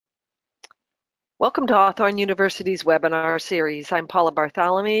Welcome to Hawthorn University's webinar series. I'm Paula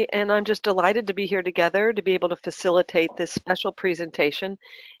Bartholomew, and I'm just delighted to be here together to be able to facilitate this special presentation,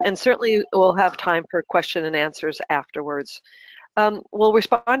 and certainly we'll have time for question and answers afterwards. We'll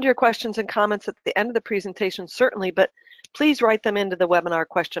respond to your questions and comments at the end of the presentation, certainly, but please write them into the webinar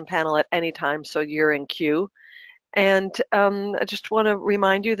question panel at any time so you're in queue. And I just want to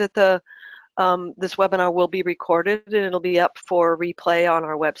remind you that this webinar will be recorded and it'll be up for replay on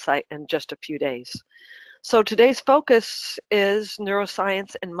our website in just a few days. So today's focus is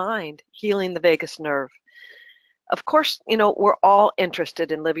neuroscience and mind, healing the vagus nerve. Of course, you know, we're all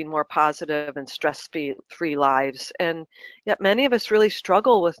interested in living more positive and stress-free lives, and yet many of us really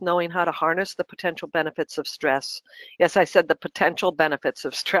struggle with knowing how to harness the potential benefits of stress. Yes, I said the potential benefits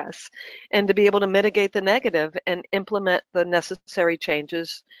of stress, and to be able to mitigate the negative and implement the necessary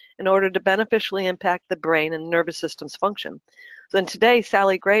changes in order to beneficially impact the brain and nervous system's function. Then today,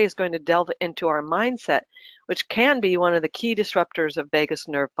 Sally Gray is going to delve into our mindset, which can be one of the key disruptors of vagus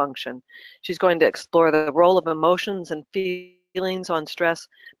nerve function. She's going to explore the role of emotions and feelings on stress,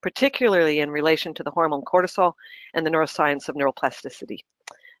 particularly in relation to the hormone cortisol and the neuroscience of neuroplasticity.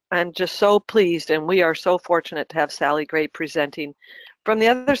 I'm just so pleased, and we are so fortunate to have Sally Gray presenting from the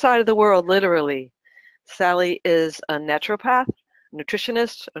other side of the world, literally. Sally is a naturopath,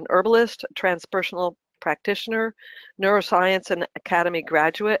 nutritionist, an herbalist, a transpersonal practitioner, Neuroscience Academy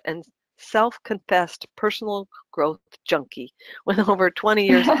Graduate, and self-confessed personal growth junkie with over 20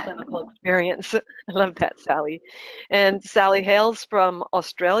 years of clinical experience. I love that, Sally. And Sally hails from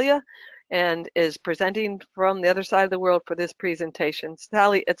Australia and is presenting from the other side of the world for this presentation.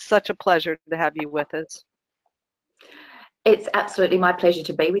 Sally, it's such a pleasure to have you with us. It's absolutely my pleasure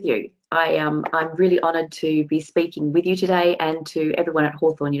to be with you. I'm really honoured to be speaking with you today and to everyone at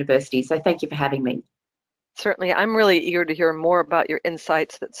Hawthorn University. So thank you for having me. Certainly, I'm really eager to hear more about your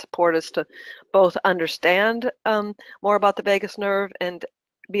insights that support us to both understand more about the vagus nerve and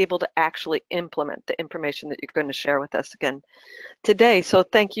be able to actually implement the information that you're going to share with us again today. So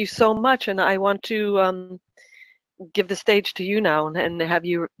thank you so much, and I want to give the stage to you now and have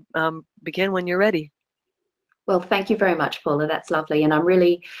you begin when you're ready. Well, thank you very much, Paula. That's lovely, and I'm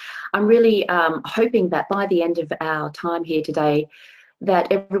really hoping that by the end of our time here today,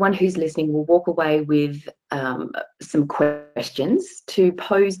 that everyone who's listening will walk away with some questions to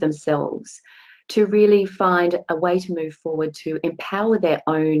pose themselves, to really find a way to move forward, to empower their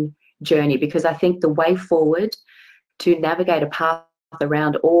own journey, because I think the way forward to navigate a path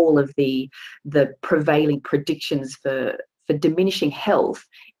around all of the prevailing predictions for diminishing health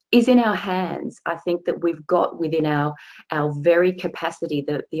is in our hands. I think that we've got within our very capacity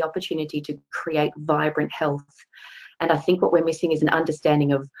the opportunity to create vibrant health. And I think what we're missing is an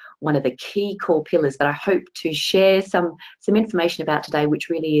understanding of one of the key core pillars that I hope to share some information about today, which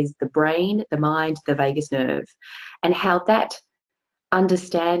really is the brain, the mind, the vagus nerve, and how that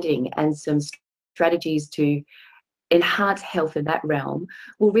understanding and some strategies to enhance health in that realm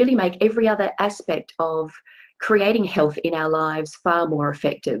will really make every other aspect of creating health in our lives far more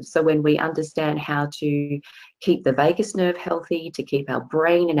effective. So when we understand how to keep the vagus nerve healthy, to keep our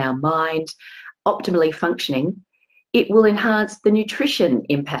brain and our mind optimally functioning, it will enhance the nutrition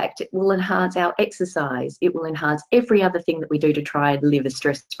impact, it will enhance our exercise, it will enhance every other thing that we do to try and live a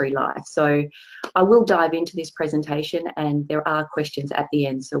stress-free life. So I will dive into this presentation, and there are questions at the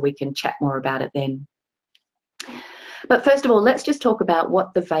end so we can chat more about it then. But first of all, let's just talk about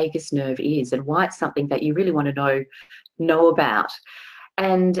what the vagus nerve is and why it's something that you really want to know about.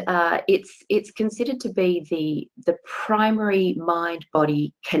 And it's considered to be the primary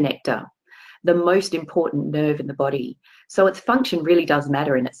mind-body connector, the most important nerve in the body. So its function really does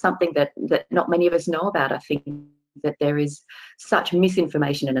matter, and it's something that not many of us know about. I think that there is such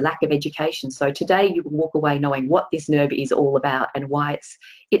misinformation and a lack of education. So today you will walk away knowing what this nerve is all about and why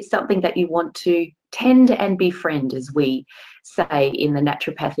it's something that you want to tend and befriend, as we say in the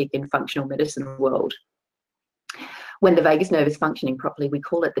naturopathic and functional medicine world. When the vagus nerve is functioning properly, we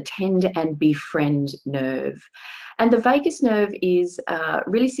call it the tend and befriend nerve. And the vagus nerve is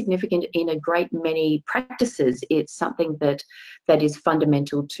really significant in a great many practices. It's something that is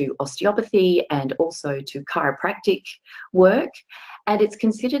fundamental to osteopathy and also to chiropractic work. And it's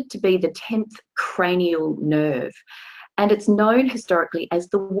considered to be the 10th cranial nerve. And it's known historically as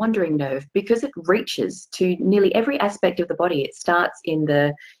the wandering nerve because it reaches to nearly every aspect of the body. It starts in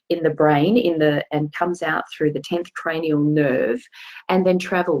the brain and comes out through the 10th cranial nerve and then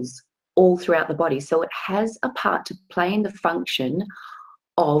travels all throughout the body. So it has a part to play in the function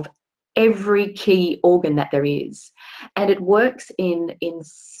of every key organ that there is. And it works in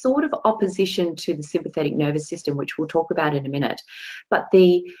sort of opposition to the sympathetic nervous system, which we'll talk about in a minute. But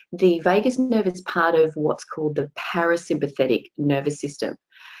the vagus nerve is part of what's called the parasympathetic nervous system.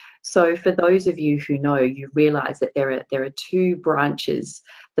 So for those of you who know, you realize that there are two branches,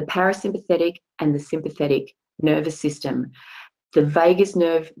 the parasympathetic and the sympathetic nervous system. The vagus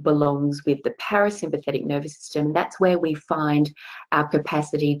nerve belongs with the parasympathetic nervous system. That's where we find our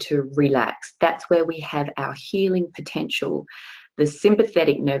capacity to relax. That's where we have our healing potential. The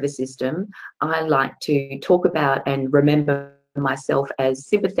sympathetic nervous system, I like to talk about and remember myself as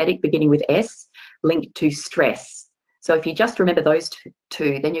sympathetic, beginning with S, linked to stress. So if you just remember those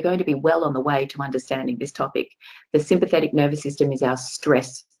two, then you're going to be well on the way to understanding this topic. The sympathetic nervous system is our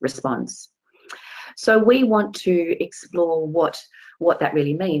stress response. So we want to explore what that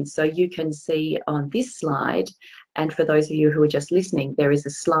really means. So you can see on this slide, and for those of you who are just listening, there is a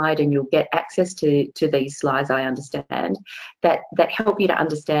slide, and you'll get access to these slides, I understand, that help you to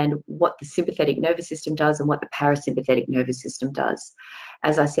understand what the sympathetic nervous system does and what the parasympathetic nervous system does.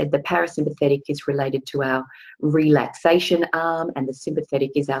 As I said, the parasympathetic is related to our relaxation arm, and the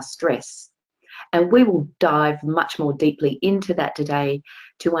sympathetic is our stress. And we will dive much more deeply into that today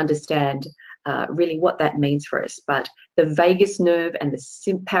to understand really what that means for us. But the vagus nerve and the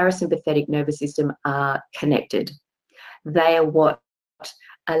parasympathetic nervous system are connected. They are what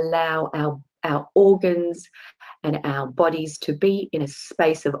allow our organs and our bodies to be in a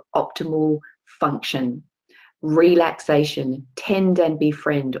space of optimal function. Relaxation, tend and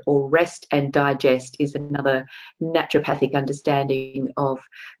befriend, or rest and digest is another naturopathic understanding of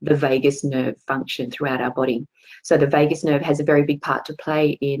the vagus nerve function throughout our body. So the vagus nerve has a very big part to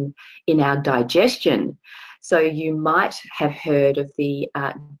play in our digestion. So you might have heard of the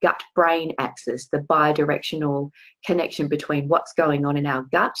gut-brain axis, the bidirectional connection between what's going on in our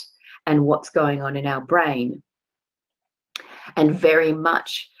gut and what's going on in our brain. And very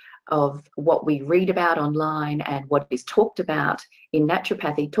much of what we read about online and what is talked about in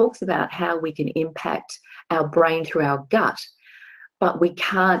naturopathy talks about how we can impact our brain through our gut. But we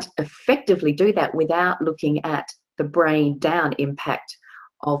can't effectively do that without looking at the brain down impact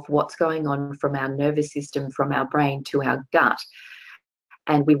of what's going on from our nervous system, from our brain to our gut.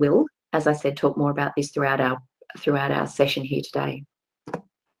 And we will, as I said, talk more about this throughout our session here today.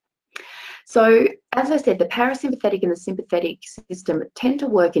 So, as I said, the parasympathetic and the sympathetic system tend to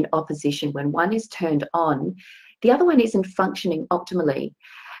work in opposition. When one is turned on, the other one isn't functioning optimally.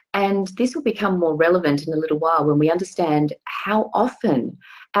 And this will become more relevant in a little while when we understand how often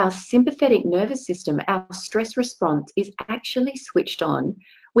our sympathetic nervous system, our stress response, is actually switched on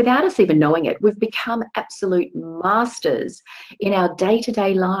without us even knowing it. We've become absolute masters in our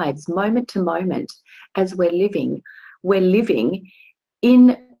day-to-day lives, moment to moment, as we're living. We're living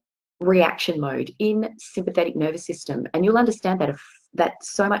in reaction mode, in sympathetic nervous system, and you'll understand that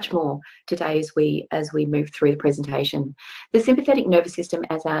so much more today as we move through the presentation. The sympathetic nervous system,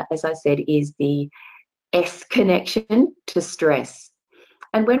 as I said, is the S connection to stress.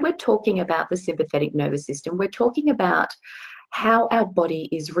 And when we're talking about the sympathetic nervous system, we're talking about how our body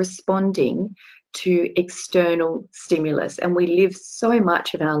is responding to external stimulus, and we live so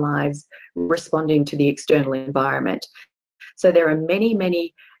much of our lives responding to the external environment. So there are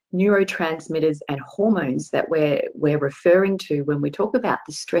many neurotransmitters and hormones that we're referring to when we talk about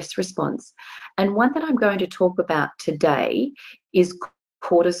the stress response. And one that I'm going to talk about today is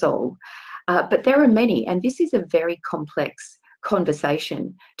cortisol. But there are many, and this is a very complex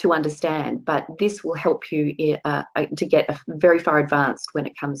conversation to understand, but this will help you to get very far advanced when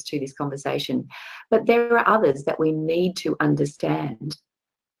it comes to this conversation. But there are others that we need to understand,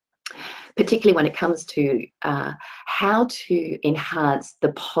 particularly when it comes to how to enhance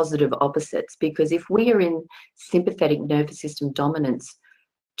the positive opposites. Because if we are in sympathetic nervous system dominance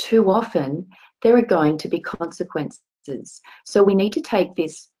too often, there are going to be consequences. So we need to take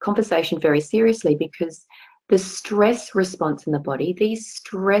this conversation very seriously, because the stress response in the body, these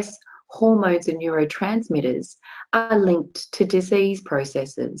stress hormones and neurotransmitters, are linked to disease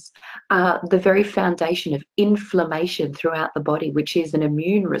processes, the very foundation of inflammation throughout the body, which is an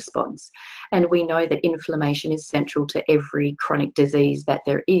immune response. And we know that inflammation is central to every chronic disease that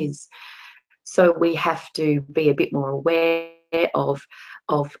there is. So we have to be a bit more aware of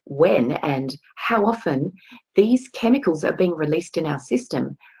when and how often these chemicals are being released in our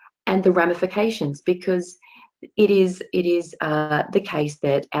system and the ramifications, because it is the case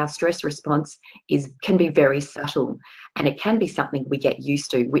that our stress response can be very subtle, and it can be something we get used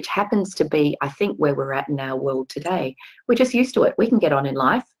to, which happens to be, I think, where we're at in our world today. We're just used to it. We can get on in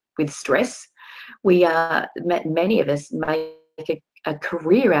life with stress. Many of us make a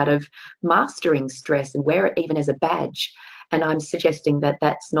career out of mastering stress and wear it even as a badge. And I'm suggesting that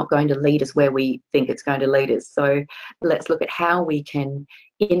that's not going to lead us where we think it's going to lead us. So let's look at how we can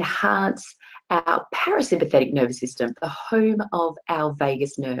enhance our parasympathetic nervous system, the home of our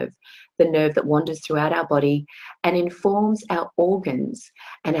vagus nerve, the nerve that wanders throughout our body and informs our organs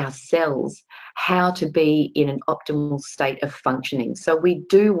and our cells how to be in an optimal state of functioning. So we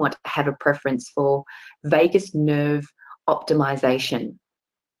do want to have a preference for vagus nerve optimization.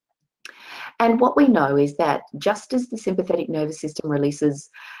 And what we know is that just as the sympathetic nervous system releases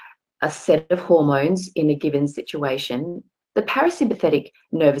a set of hormones in a given situation, the parasympathetic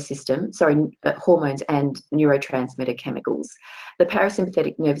nervous system, hormones and neurotransmitter chemicals, the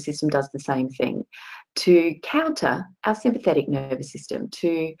parasympathetic nervous system does the same thing to counter our sympathetic nervous system,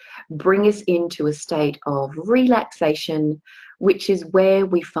 to bring us into a state of relaxation, which is where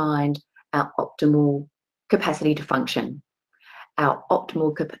we find our optimal capacity to function, our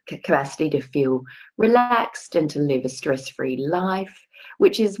optimal capacity to feel relaxed and to live a stress-free life,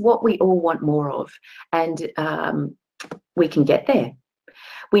 which is what we all want more of. And we can get there.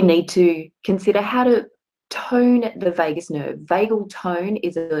 We need to consider how to tone the vagus nerve. Vagal tone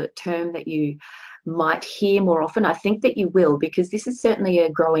is a term that you might hear more often. I think that you will, because this is certainly a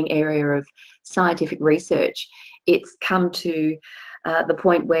growing area of scientific research. It's come to the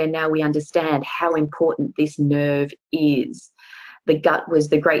point where now we understand how important this nerve is. The gut was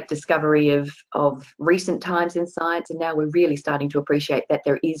the great discovery of recent times in science, and now we're really starting to appreciate that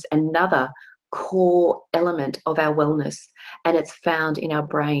there is another core element of our wellness, and it's found in our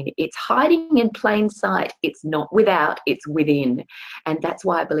brain. It's hiding in plain sight. It's not without, it's within. And that's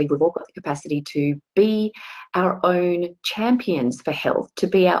why I believe we've all got the capacity to be our own champions for health, to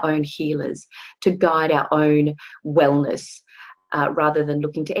be our own healers, to guide our own wellness, rather than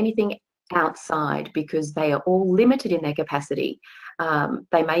looking to anything outside, because they are all limited in their capacity.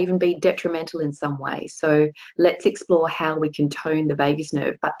 They may even be detrimental in some way. So let's explore how we can tone the vagus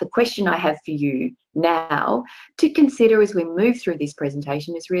nerve. But the question I have for you now to consider as we move through this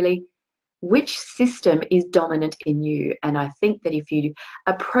presentation is really, which system is dominant in you? And I think that if you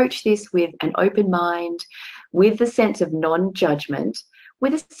approach this with an open mind, with a sense of non-judgment,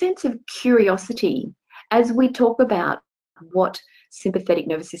 with a sense of curiosity, as we talk about what sympathetic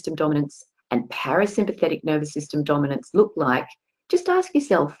nervous system dominance and parasympathetic nervous system dominance look like, just ask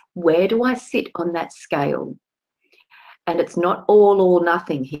yourself, where do I sit on that scale? And it's not all or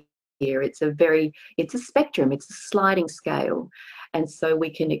nothing here. It's a spectrum, it's a sliding scale. And so we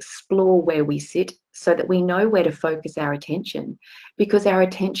can explore where we sit so that we know where to focus our attention, because our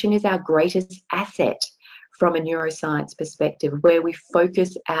attention is our greatest asset from a neuroscience perspective. Where we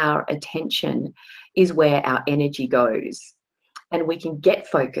focus our attention is where our energy goes. And we can get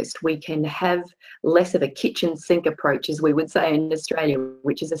focused. We can have less of a kitchen sink approach, as we would say in Australia,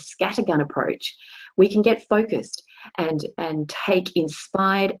 which is a scattergun approach. We can get focused and take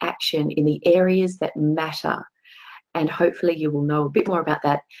inspired action in the areas that matter. And hopefully you will know a bit more about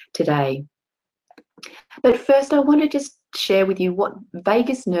that today. But first, I want to just share with you what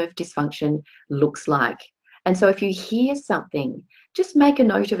vagus nerve dysfunction looks like. And so if you hear something, just make a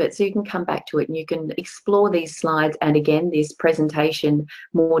note of it so you can come back to it and you can explore these slides and again this presentation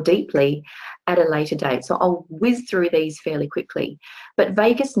more deeply at a later date. So I'll whiz through these fairly quickly. But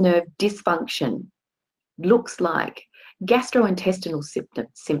vagus nerve dysfunction looks like gastrointestinal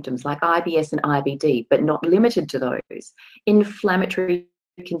symptoms like IBS and IBD, but not limited to those, inflammatory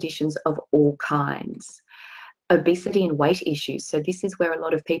conditions of all kinds, obesity and weight issues. So this is where a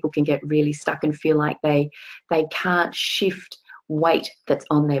lot of people can get really stuck and feel like they can't shift weight that's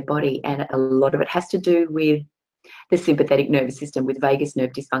on their body, and a lot of it has to do with the sympathetic nervous system, with vagus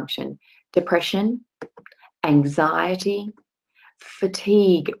nerve dysfunction. Depression, anxiety,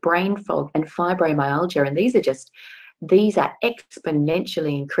 fatigue, brain fog, and fibromyalgia, and these are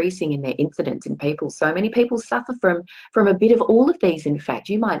exponentially increasing in their incidence in people. So many people suffer from a bit of all of these. In fact,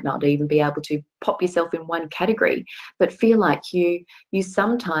 you might not even be able to pop yourself in one category, but feel like you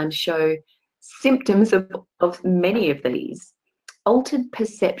sometimes show symptoms of many of these. Altered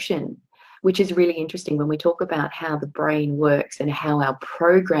perception, which is really interesting when we talk about how the brain works and how our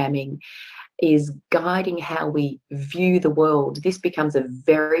programming is guiding how we view the world. This becomes a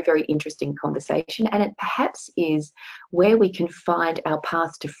very, very interesting conversation, and it perhaps is where we can find our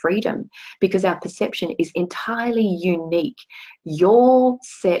path to freedom, because our perception is entirely unique. Your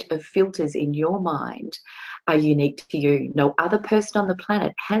set of filters in your mind are unique to you. No other person on the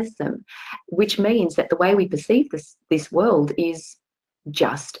planet has them, which means that the way we perceive this world is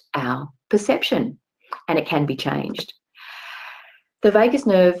just our perception, and it can be changed. The vagus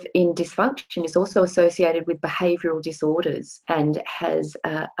nerve in dysfunction is also associated with behavioural disorders and has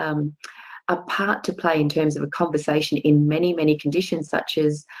a part to play in terms of a conversation in many, many conditions such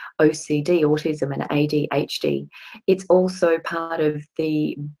as OCD, autism, and ADHD. It's also part of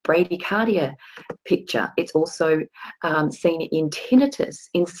the bradycardia picture. It's also seen in tinnitus,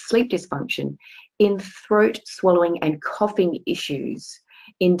 in sleep dysfunction, in throat, swallowing, and coughing issues,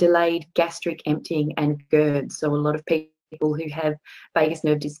 in delayed gastric emptying and GERD. So a lot of people who have vagus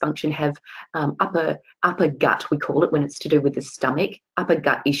nerve dysfunction have upper gut, we call it when it's to do with the stomach, upper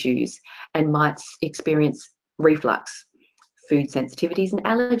gut issues, and might experience reflux, food sensitivities and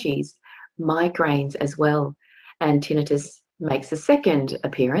allergies, migraines as well, and tinnitus makes a second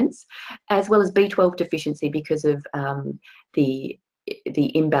appearance, as well as B12 deficiency because of the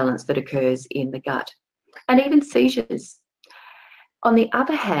imbalance that occurs in the gut, and even seizures. On the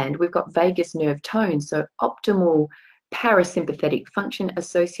other hand, we've got vagus nerve tone, so optimal parasympathetic function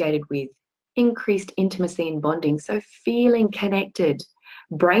associated with increased intimacy and bonding, so feeling connected,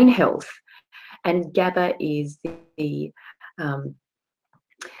 brain health, and GABA is the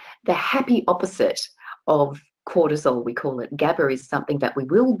happy opposite of cortisol, we call it. GABA is something that we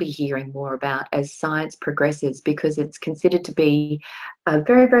will be hearing more about as science progresses, because it's considered to be a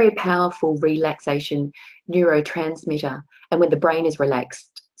very, very powerful relaxation neurotransmitter. And when the brain is relaxed,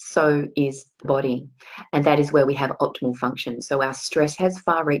 so is the body. And that is where we have optimal function. So our stress has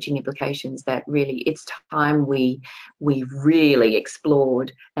far-reaching implications that really, it's time we really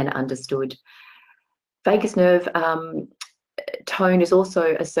explored and understood. Vagus nerve tone is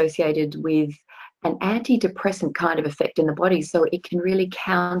also associated with an antidepressant kind of effect in the body, so it can really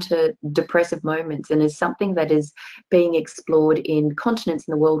counter depressive moments, and is something that is being explored in continents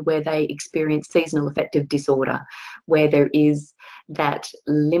in the world where they experience seasonal affective disorder, where there is that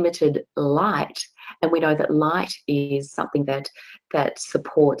limited light. And we know that light is something that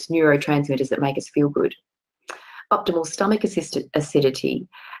supports neurotransmitters that make us feel good. Optimal stomach acidity,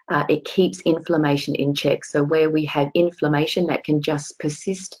 it keeps inflammation in check. So where we have inflammation that can just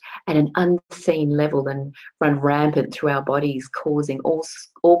persist at an unseen level and run rampant through our bodies, causing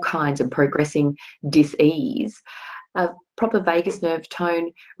all kinds of progressing dis-ease, proper vagus nerve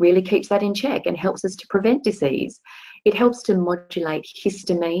tone really keeps that in check and helps us to prevent disease. It helps to modulate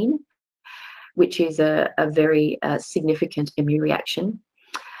histamine, which is a very significant immune reaction.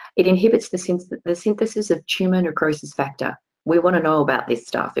 It inhibits the synthesis of tumor necrosis factor. We want to know about this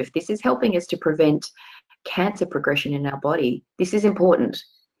stuff. If this is helping us to prevent cancer progression in our body, this is important.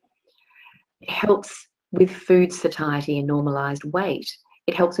 It helps with food satiety and normalized weight.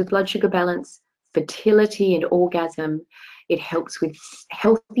 It helps with blood sugar balance, fertility and orgasm. It helps with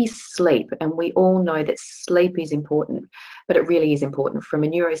healthy sleep. And we all know that sleep is important, but it really is important. From a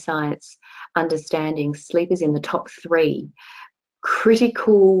neuroscience understanding, sleep is in the top 3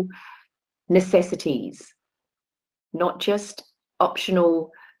 critical necessities, not just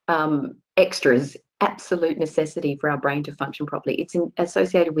optional extras, absolute necessity for our brain to function properly. It's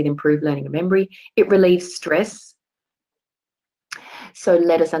associated with improved learning and memory. It relieves stress. So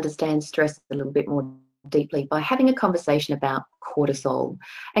let us understand stress a little bit more deeply by having a conversation about cortisol.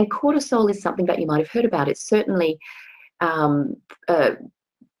 And cortisol is something that you might have heard about. It's certainly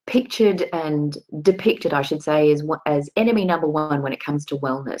pictured and depicted, I should say, as enemy number 1 when it comes to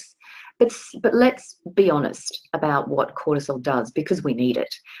wellness. But let's be honest about what cortisol does, because we need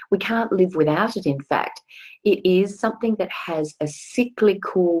it. We can't live without it, in fact. It is something that has a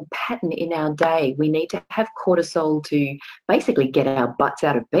cyclical pattern in our day. We need to have cortisol to basically get our butts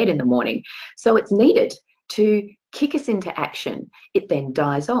out of bed in the morning. So it's needed to kick us into action. It then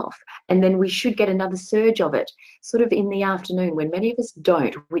dies off, and then we should get another surge of it sort of in the afternoon, when many of us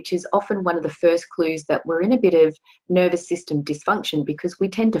don't, which is often one of the first clues that we're in a bit of nervous system dysfunction, because we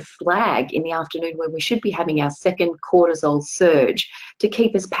tend to flag in the afternoon when we should be having our second cortisol surge to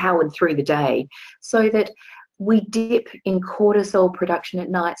keep us powered through the day, so that we dip in cortisol production at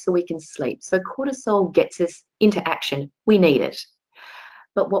night so we can sleep. So cortisol gets us into action. We need it.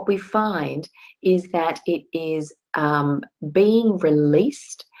 But what we find is that it is being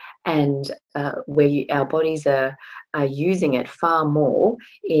released, and where our bodies are using it far more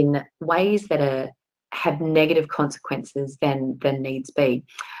in ways that have negative consequences than needs be.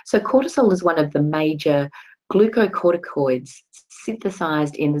 So cortisol is one of the major glucocorticoids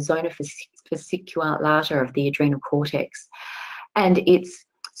synthesized in the zona fasciculata of the adrenal cortex, and its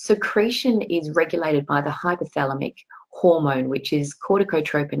secretion is regulated by the hypothalamic hormone, which is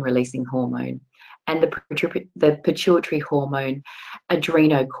corticotropin releasing hormone, and the pituitary hormone,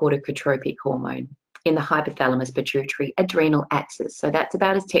 adrenocorticotropic hormone, in the hypothalamus pituitary adrenal axis. So that's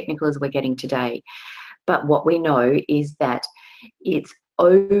about as technical as we're getting today. But what we know is that It's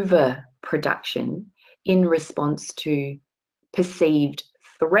overproduction in response to perceived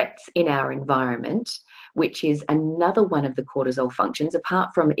threats in our environment, which is another one of the cortisol functions, apart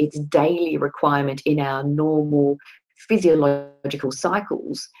from its daily requirement in our normal physiological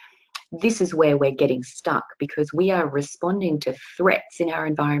cycles. This is where we're getting stuck, because we are responding to threats in our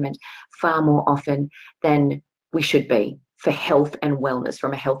environment far more often than we should be for health and wellness,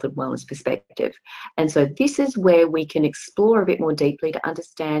 from a health and wellness perspective. And so this is where we can explore a bit more deeply to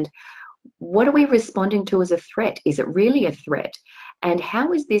understand, what are we responding to as a threat? Is it really a threat? And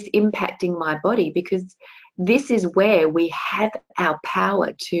how is this impacting my body? Because this is where we have our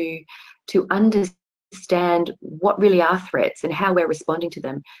power to understand what really are threats and how we're responding to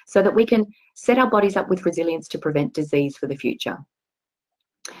them, so that we can set our bodies up with resilience to prevent disease for the future.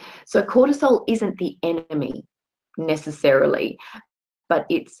 So cortisol isn't the enemy necessarily, but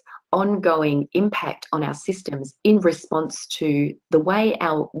its ongoing impact on our systems in response to the way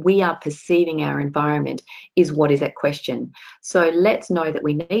we are perceiving our environment is what is at question. So let's know that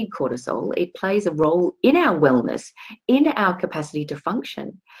we need cortisol. It plays a role in our wellness, in our capacity to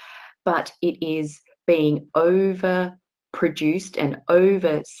function, but it is being overproduced and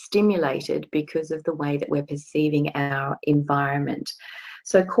overstimulated because of the way that we're perceiving our environment.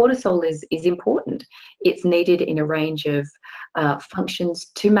 So cortisol is important. It's needed in a range of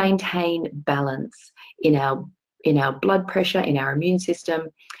functions to maintain balance in our blood pressure, in our immune system,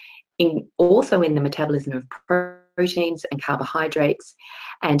 also in the metabolism of proteins and carbohydrates,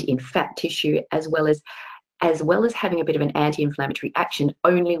 and in fat tissue, as well as having a bit of an anti-inflammatory action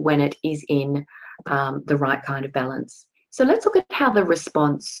only when it is in the right kind of balance. So let's look at how the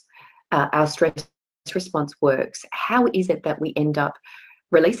response, our stress response works. How is it that we end up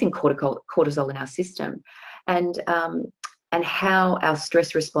releasing cortisol in our system, and how our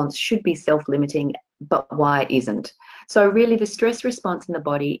stress response should be self-limiting, but why it isn't. So really, the stress response in the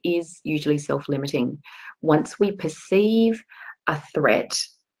body is usually self-limiting. Once we perceive a threat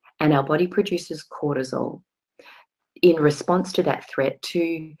and our body produces cortisol in response to that threat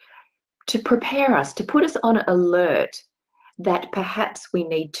to prepare us, to put us on alert that perhaps we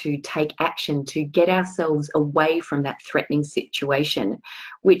need to take action to get ourselves away from that threatening situation,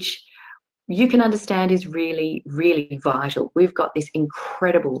 which you can understand is really, really vital. We've got this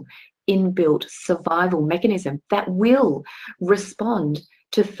incredible inbuilt survival mechanism that will respond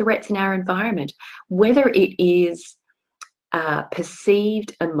to threats in our environment, whether it is a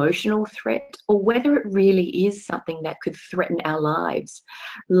perceived emotional threat or whether it really is something that could threaten our lives,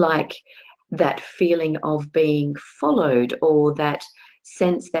 like that feeling of being followed, or that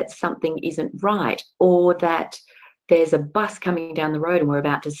sense that something isn't right, or that there's a bus coming down the road and we're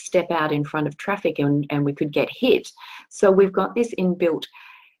about to step out in front of traffic and we could get hit. So we've got this inbuilt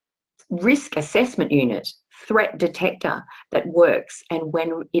risk assessment unit, threat detector, that works. And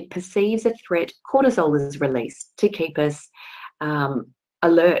when it perceives a threat, cortisol is released to keep us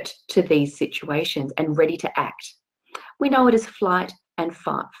alert to these situations and ready to act. We know it as flight and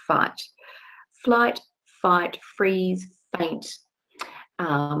fight. Flight, fight, freeze, faint,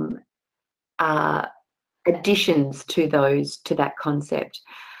 additions to that concept.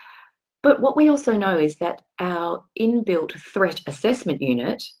 But what we also know is that our inbuilt threat assessment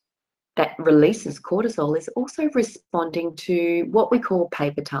unit that releases cortisol is also responding to what we call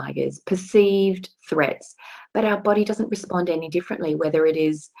paper tigers, perceived threats. But our body doesn't respond any differently, whether it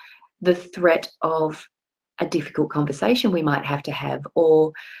is the threat of a difficult conversation we might have to have,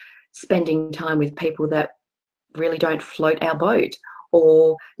 or spending time with people that really don't float our boat,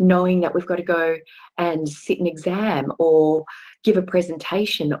 or knowing that we've got to go and sit an exam or give a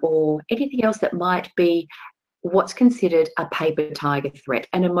presentation, or anything else that might be what's considered a paper tiger threat,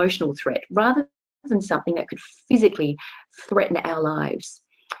 an emotional threat, rather than something that could physically threaten our lives.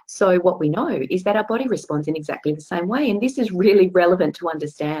 So what we know is that our body responds in exactly the same way. And this is really relevant to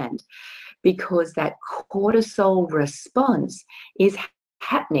understand, because that cortisol response is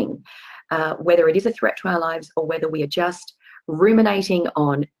happening, whether it is a threat to our lives or whether we are just ruminating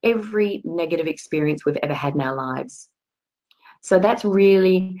on every negative experience we've ever had in our lives. So that's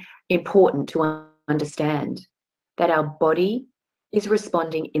really important to understand, that our body is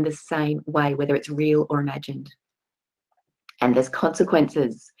responding in the same way, whether it's real or imagined. And there's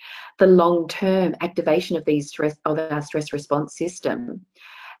consequences. The long-term activation of our stress response system,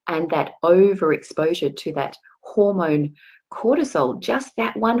 and that overexposure to that hormone cortisol, just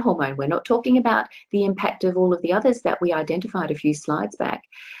that one hormone. We're not talking about the impact of all of the others that we identified a few slides back.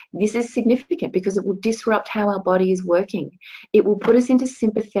 This is significant because it will disrupt how our body is working. It will put us into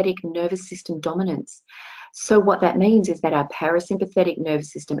sympathetic nervous system dominance. So what that means is that our parasympathetic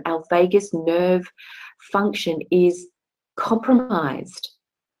nervous system, our vagus nerve function, is compromised,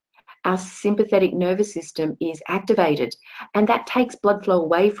 our sympathetic nervous system is activated, and that takes blood flow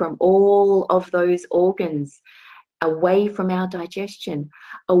away from all of those organs, away from our digestion,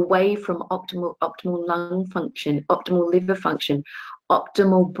 away from optimal lung function, optimal liver function,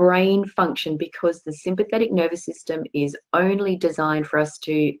 optimal brain function, because the sympathetic nervous system is only designed for us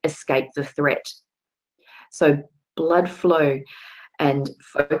to escape the threat. So blood flow and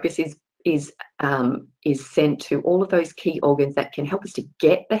focus is sent to all of those key organs that can help us to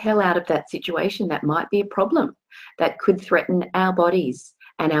get the hell out of that situation that might be a problem, that could threaten our bodies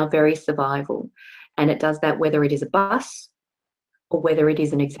and our very survival. And it does that whether it is a bus or whether it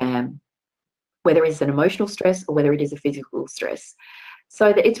is an exam, whether it's an emotional stress or whether it is a physical stress. So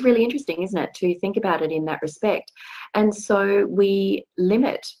it's really interesting, isn't it, to think about it in that respect. And so we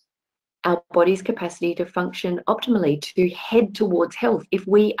limit our body's capacity to function optimally, to head towards health, if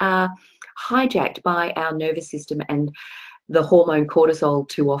we are hijacked by our nervous system and the hormone cortisol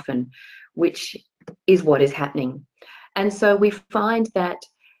too often, which is what is happening. And so we find that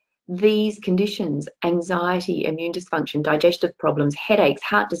these conditions, anxiety, immune dysfunction, digestive problems, headaches,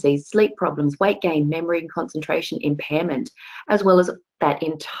 heart disease, sleep problems, weight gain, memory and concentration impairment, as well as that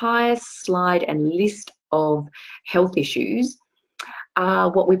entire slide and list of health issues,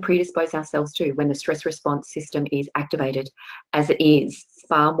 are what we predispose ourselves to when the stress response system is activated, as it is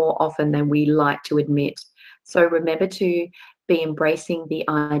far more often than we like to admit. So remember to be embracing the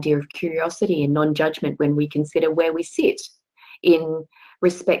idea of curiosity and non-judgment when we consider where we sit in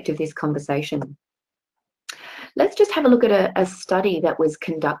respect of this conversation. Let's just have a look at a study that was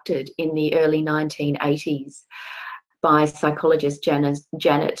conducted in the early 1980s by psychologist Janet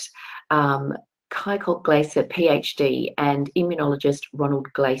Kuykolt-Glaser, PhD, and immunologist Ronald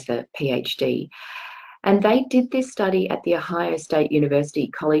Glaser, PhD. And they did this study at the Ohio State University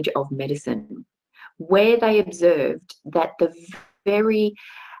College of Medicine, where they observed that the very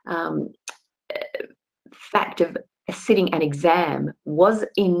fact of sitting an exam was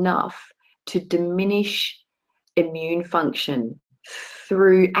enough to diminish immune function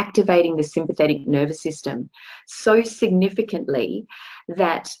through activating the sympathetic nervous system so significantly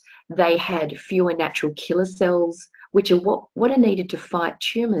that they had fewer natural killer cells, which are what are needed to fight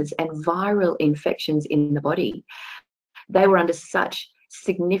tumours and viral infections in the body. They were under such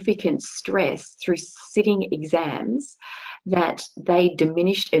significant stress through sitting exams that they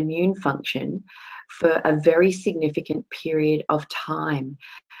diminished immune function for a very significant period of time.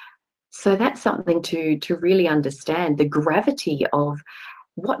 So that's something to really understand, the gravity of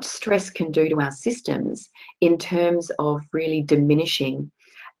what stress can do to our systems in terms of really diminishing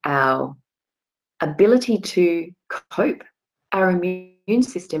our ability to cope. Our immune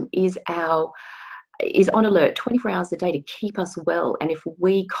system is on alert 24 hours a day to keep us well. And if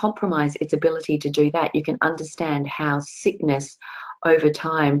we compromise its ability to do that, you can understand how sickness over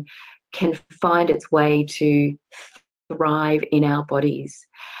time can find its way to thrive in our bodies.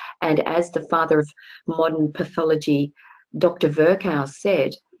 And as the father of modern pathology, Dr. Virchow,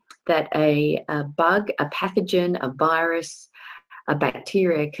 said, that a bug, a pathogen, a virus, a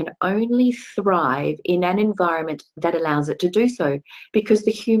bacteria can only thrive in an environment that allows it to do so, because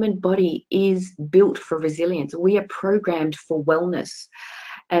the human body is built for resilience. We are programmed for wellness.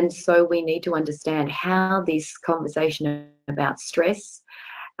 And so we need to understand how this conversation about stress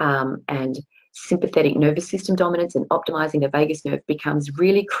and sympathetic nervous system dominance and optimizing the vagus nerve becomes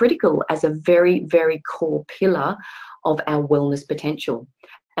really critical as a very, very core pillar of our wellness potential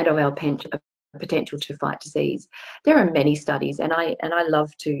and of our potential to fight disease. There are many studies, and I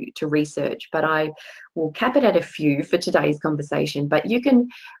love to research, but I will cap it at a few for today's conversation. But you can,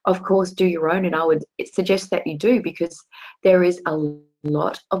 of course, do your own, and I would suggest that you do, because there is a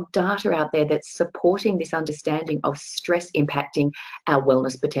lot of data out there that's supporting this understanding of stress impacting our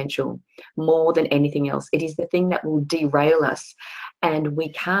wellness potential more than anything else. It is the thing that will derail us. And we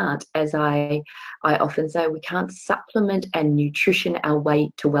can't, as I often say, we can't supplement and nutrition our way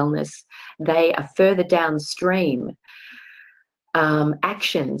to wellness. They are further downstream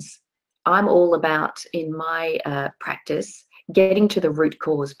actions. I'm all about, in my practice, getting to the root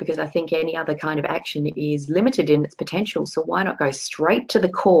cause, because I think any other kind of action is limited in its potential. So why not go straight to the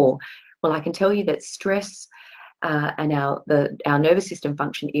core? Well, I can tell you that stress and our nervous system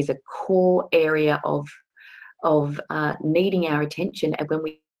function is a core area of needing our attention. And when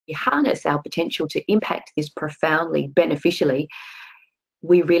we harness our potential to impact this profoundly, beneficially,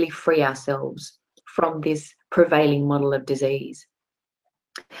 we really free ourselves from this prevailing model of disease.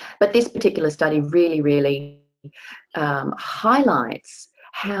 But this particular study really highlights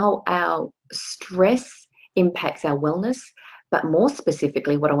how our stress impacts our wellness. But more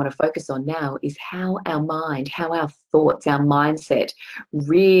specifically, what I want to focus on now is how our mind, how our thoughts, our mindset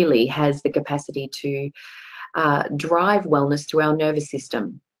really has the capacity to drive wellness through our nervous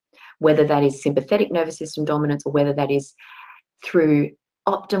system, whether that is sympathetic nervous system dominance or whether that is through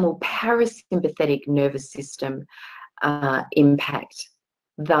optimal parasympathetic nervous system impact,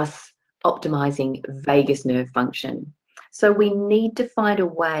 thus optimizing vagus nerve function. So we need to find a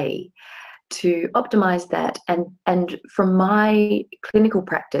way to optimize that. And from my clinical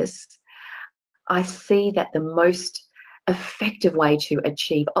practice, I see that the most effective way to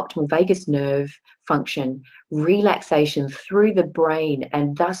achieve optimal vagus nerve function, relaxation through the brain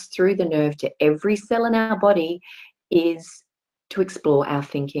and thus through the nerve to every cell in our body, is to explore our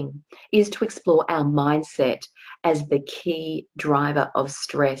thinking, is to explore our mindset as the key driver of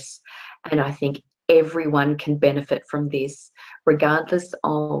stress. And I think everyone can benefit from this, regardless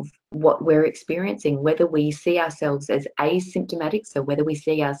of what we're experiencing, whether we see ourselves as asymptomatic, so whether we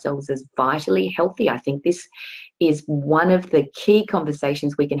see ourselves as vitally healthy. I think this is one of the key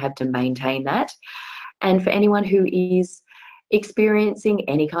conversations we can have to maintain that. And for anyone who is experiencing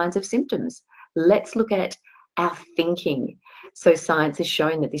any kinds of symptoms, let's look at our thinking. So science has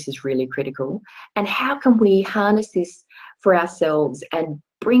shown that this is really critical. And how can we harness this for ourselves and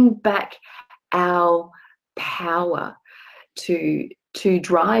bring back our power to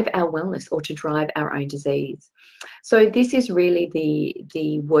drive our wellness or to drive our own disease? So this is really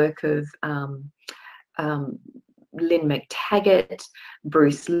the work of Lynn McTaggart,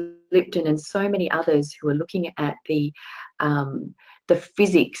 Bruce Lipton, and so many others who are looking at the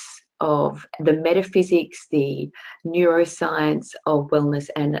physics of the metaphysics, the neuroscience of wellness.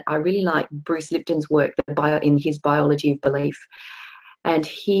 And I really like Bruce Lipton's work in his biology of belief. And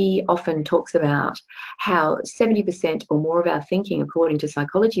he often talks about how 70% or more of our thinking, according to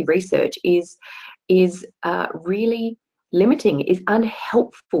psychology research, is really limiting, is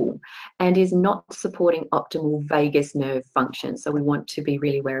unhelpful, and is not supporting optimal vagus nerve function. So we want to be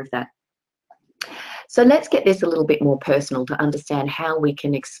really aware of that. So let's get this a little bit more personal to understand how we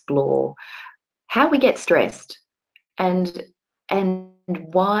can explore how we get stressed and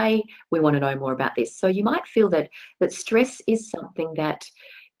why we want to know more about this. So you might feel that stress is something that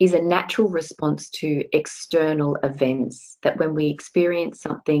is a natural response to external events, that when we experience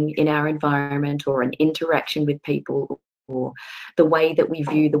something in our environment or an interaction with people or the way that we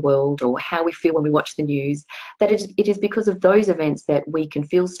view the world or how we feel when we watch the news, that it is because of those events that we can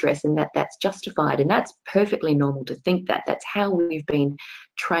feel stress, and that's justified. And that's perfectly normal to think that. That's how we've been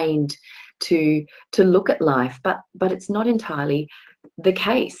trained to look at life, but it's not entirely the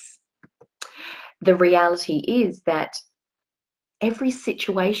case. The reality is that every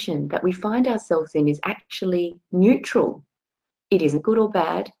situation that we find ourselves in is actually neutral. It isn't good or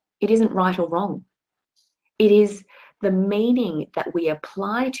bad. It isn't right or wrong. It is the meaning that we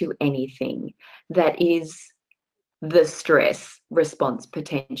apply to anything that is the stress response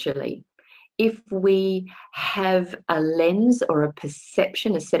potentially. If we have a lens or a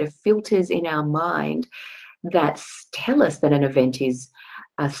perception, a set of filters in our mind that tell us that an event is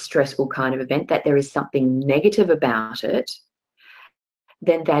a stressful kind of event, that there is something negative about it,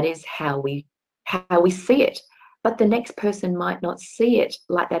 then that is how we see it. But the next person might not see it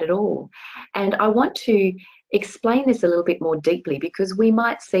like that at all. And I want to explain this a little bit more deeply, because we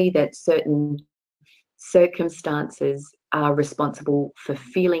might see that certain circumstances are responsible for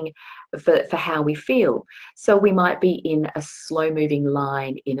feeling, for how we feel. So we might be in a slow-moving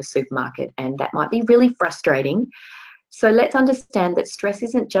line in a supermarket, and that might be really frustrating. So let's understand that stress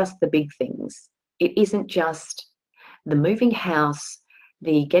isn't just the big things. It isn't just the moving house,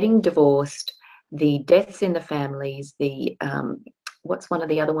 the getting divorced, the deaths in the families, the what's one of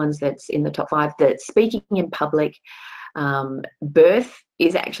the other ones that's in the top 5? That speaking in public, birth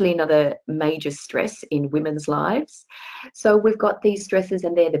is actually another major stress in women's lives. So we've got these stresses,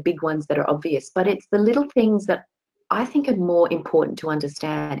 and they're the big ones that are obvious, but it's the little things that I think are more important to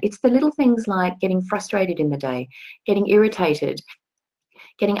understand. It's the little things like getting frustrated in the day, getting irritated,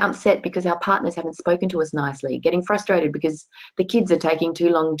 getting upset because our partners haven't spoken to us nicely, getting frustrated because the kids are taking too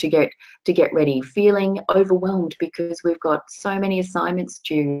long to get ready, feeling overwhelmed because we've got so many assignments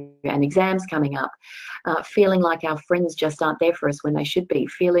due and exams coming up, feeling like our friends just aren't there for us when they should be,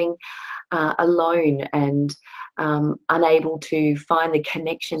 feeling alone and unable to find the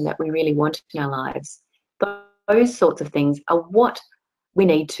connection that we really want in our lives. Those sorts of things are what we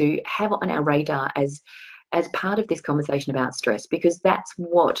need to have on our radar as part of this conversation about stress, because that's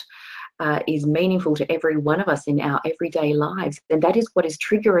what is meaningful to every one of us in our everyday lives. And that is what is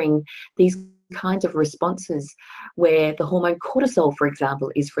triggering these kinds of responses where the hormone cortisol, for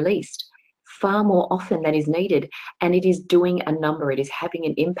example, is released. far more often than is needed, and it is doing a number. It is having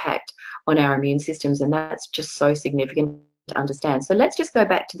an impact on our immune systems, and that's just so significant to understand. So let's just go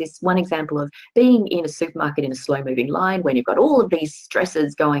back to this one example of being in a supermarket in a slow-moving line when you've got all of these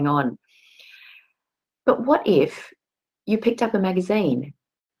stresses going on. But what if you picked up a magazine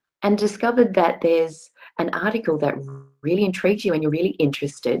and discovered that there's an article that really intrigues you and you're really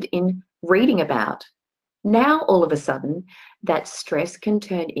interested in reading about? Now, all of a sudden, that stress can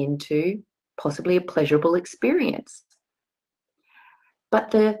turn into possibly a pleasurable experience. But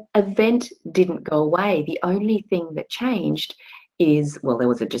the event didn't go away. The only thing that changed is, well, there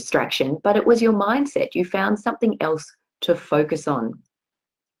was a distraction, but it was your mindset. You found something else to focus on.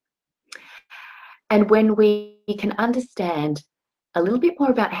 And when we can understand a little bit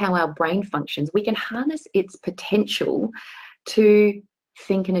more about how our brain functions, we can harness its potential to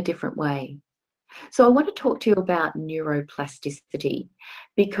think in a different way. So I want to talk to you about neuroplasticity,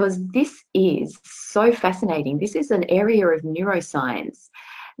 because this is so fascinating. This is an area of neuroscience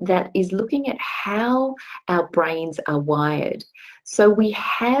that is looking at how our brains are wired. So we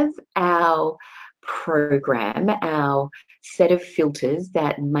have our program, our set of filters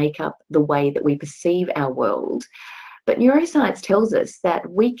that make up the way that we perceive our world. But neuroscience tells us that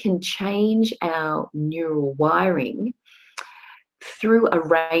we can change our neural wiring through a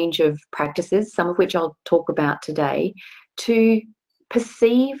range of practices, some of which I'll talk about today, to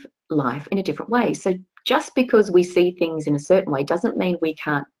perceive life in a different way. So just because we see things in a certain way doesn't mean we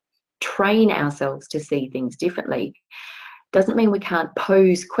can't train ourselves to see things differently. Doesn't mean we can't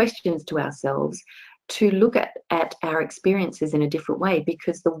pose questions to ourselves to look at our experiences in a different way,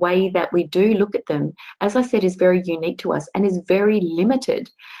 because the way that we do look at them, as I said, is very unique to us and is very limited.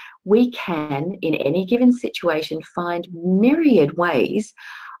 We can, in any given situation, find myriad ways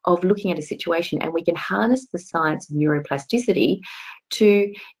of looking at a situation, and we can harness the science of neuroplasticity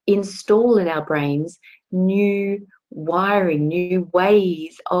to install in our brains new wiring, new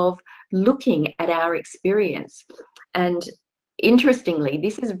ways of looking at our experience. And interestingly,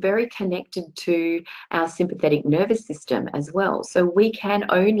 this is very connected to our sympathetic nervous system as well. So we can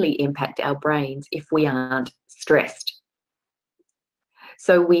only impact our brains if we aren't stressed.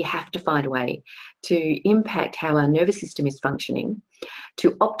 So we have to find a way to impact how our nervous system is functioning,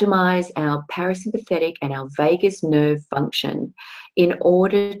 to optimize our parasympathetic and our vagus nerve function in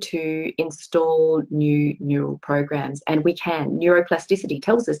order to install new neural programs. And we can. Neuroplasticity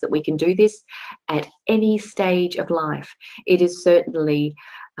tells us that we can do this at any stage of life. It is certainly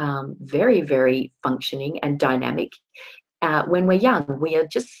very, very functioning and dynamic. When we're young, we are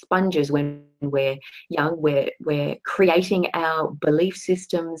just sponges. When we're young, we're creating our belief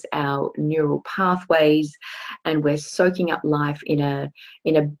systems, our neural pathways, and we're soaking up life in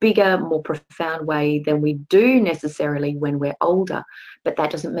a bigger, more profound way than we do necessarily when we're older. But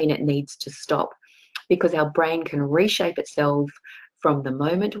that doesn't mean it needs to stop, because our brain can reshape itself from the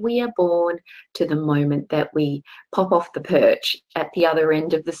moment we are born to the moment that we pop off the perch at the other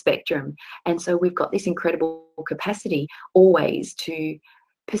end of the spectrum. And so we've got this incredible capacity always to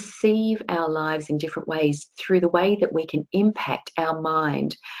perceive our lives in different ways through the way that we can impact our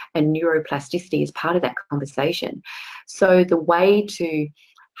mind, and neuroplasticity is part of that conversation. So the way to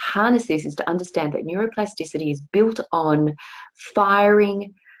harness this is to understand that neuroplasticity is built on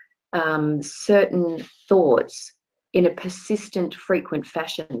firing certain thoughts in a persistent, frequent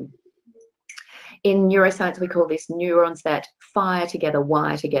fashion. In neuroscience, we call this neurons that fire together,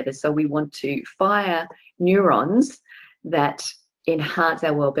 wire together. So we want to fire neurons that enhance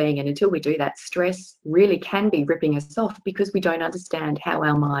our well-being. And until we do that, stress really can be ripping us off because we don't understand how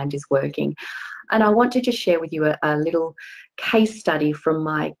our mind is working. And I want to just share with you a little case study from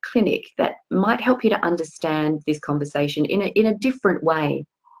my clinic that might help you to understand this conversation in a different way.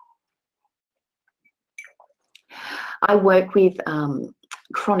 I work with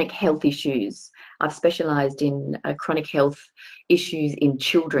chronic health issues. I've specialised in chronic health issues in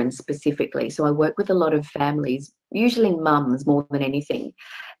children specifically. So I work with a lot of families, usually mums more than anything.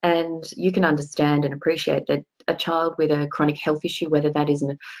 And you can understand and appreciate that a child with a chronic health issue, whether that is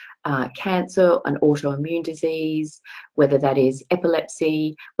cancer, an autoimmune disease, whether that is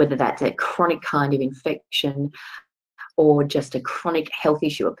epilepsy, whether that's a chronic kind of infection, or just a chronic health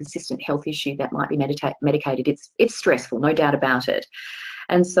issue, a persistent health issue that might be medicated, it's stressful, no doubt about it.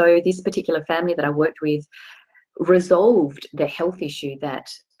 And so this particular family that I worked with resolved the health issue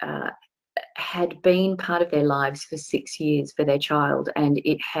that had been part of their lives for 6 years for their child, and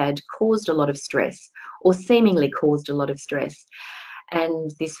it had caused a lot of stress, or seemingly caused a lot of stress.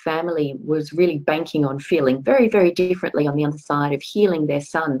 And this family was really banking on feeling very, very differently on the other side of healing their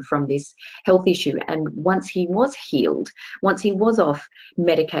son from this health issue. And once he was healed, once he was off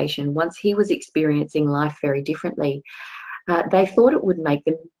medication, once he was experiencing life very differently, they thought it would make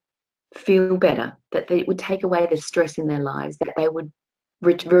them feel better, that it would take away the stress in their lives, that they would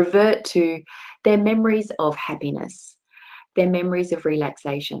revert to their memories of happiness, their memories of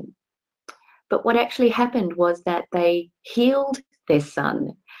relaxation. But what actually happened was that they healed their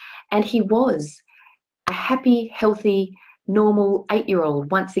son, and he was a happy, healthy, normal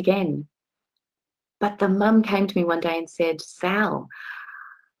 8-year-old once again. But the mum came to me one day and said, Sal,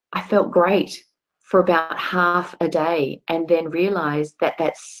 I felt great for about half a day, and then realized that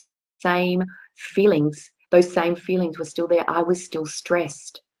those same feelings were still there. I was still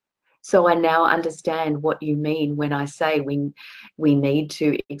stressed. So I now understand what you mean when I say we need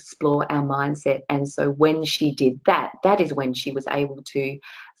to explore our mindset. And so when she did that, that is when she was able to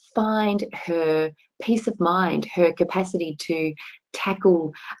find her peace of mind, her capacity to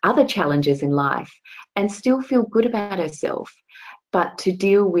tackle other challenges in life and still feel good about herself. But to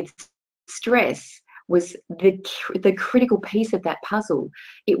deal with stress was the critical piece of that puzzle.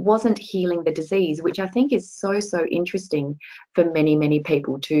 It wasn't healing the disease, which I think is so, so interesting for many, many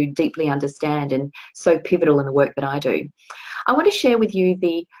people to deeply understand, and so pivotal in the work that I do. I want to share with you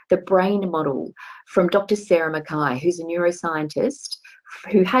the brain model from Dr. Sarah Mackay, who's a neuroscientist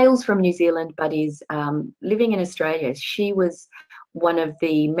who hails from New Zealand but is living in Australia. She was one of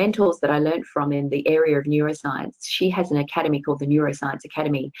the mentors that I learned from in the area of neuroscience. She has an academy called the Neuroscience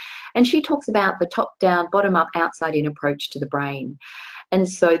Academy, and she talks about the top-down, bottom-up, outside-in approach to the brain. And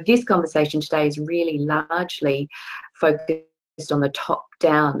so this conversation today is really largely focused on the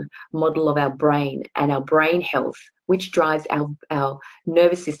top-down model of our brain and our brain health, which drives our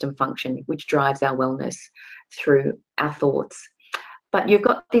nervous system function, which drives our wellness through our thoughts. But you've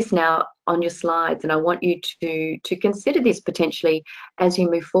got this now on your slides, and I want you to consider this potentially as you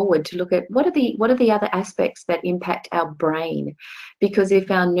move forward, to look at what are the other aspects that impact our brain. Because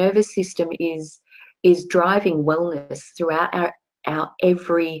if our nervous system is driving wellness throughout our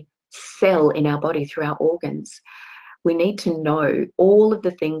every cell in our body, through our organs, we need to know all of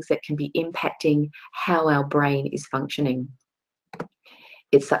the things that can be impacting how our brain is functioning.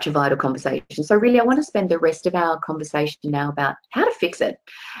 It's such a vital conversation. So really, I want to spend the rest of our conversation now about how to fix it.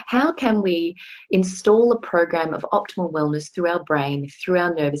 How can we install a program of optimal wellness through our brain, through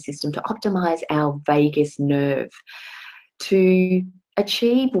our nervous system, to optimize our vagus nerve, to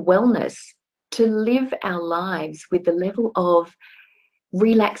achieve wellness, to live our lives with the level of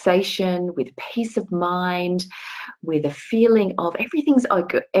relaxation, with peace of mind, with a feeling of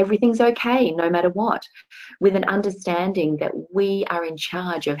everything's okay no matter what, with an understanding that we are in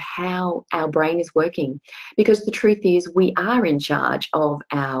charge of how our brain is working. Because the truth is, we are in charge of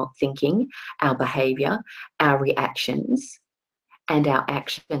our thinking, our behavior, our reactions, and our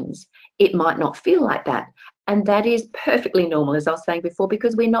actions. It might not feel like that. And that is perfectly normal, as I was saying before,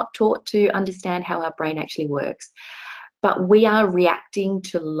 because we're not taught to understand how our brain actually works. But we are reacting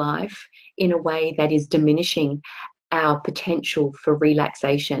to life in a way that is diminishing our potential for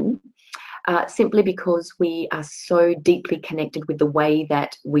relaxation, simply because we are so deeply connected with the way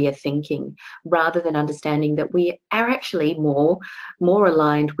that we are thinking, rather than understanding that we are actually more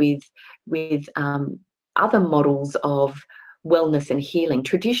aligned with other models of wellness and healing,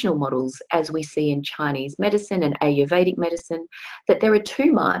 traditional models, as we see in Chinese medicine and Ayurvedic medicine, that there are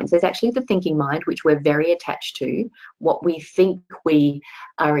two minds. There's actually the thinking mind, which we're very attached to. What we think we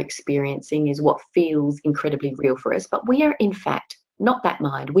are experiencing is what feels incredibly real for us, but we are in fact not that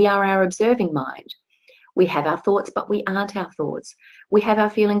mind. We are our observing mind. We have our thoughts, but we aren't our thoughts. We have our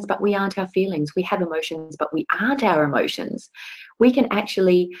feelings, but we aren't our feelings. We have emotions, but we aren't our emotions. We can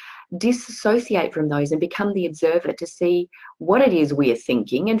actually disassociate from those and become the observer to see what it is we are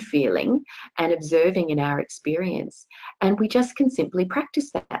thinking and feeling and observing in our experience. And we just can simply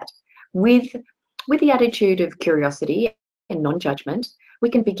practice that with the attitude of curiosity and non-judgment. We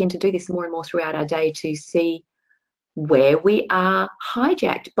can begin to do this more and more throughout our day, to see where we are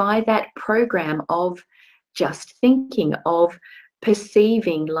hijacked by that program of just thinking, of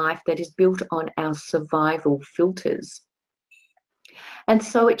perceiving life that is built on our survival filters. And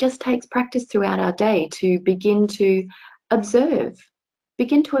so it just takes practice throughout our day to begin to observe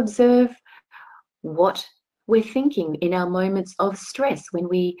what we're thinking in our moments of stress, when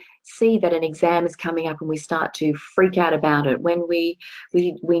we see that an exam is coming up and we start to freak out about it, when we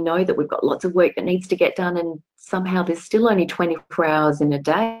know that we've got lots of work that needs to get done and somehow there's still only 24 hours in a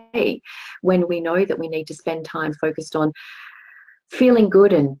day, when we know that we need to spend time focused on feeling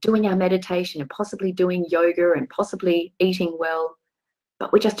good and doing our meditation and possibly doing yoga and possibly eating well.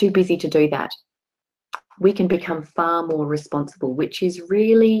 but we're just too busy to do that. We can become far more responsible, which is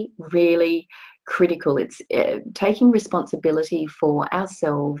really, really critical. It's taking responsibility for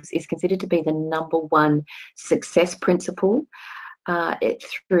ourselves is considered to be the #1 success principle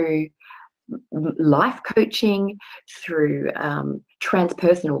through life coaching, through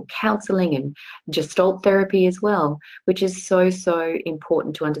transpersonal counseling and gestalt therapy as well, which is so, so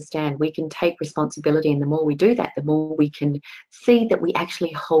important to understand. We can take responsibility, and the more we do that, the more we can see that we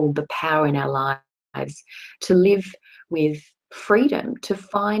actually hold the power in our lives to live with freedom, to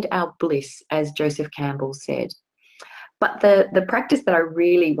find our bliss, as Joseph Campbell said. But the practice that I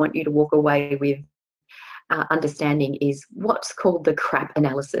really want you to walk away with understanding is what's called the crap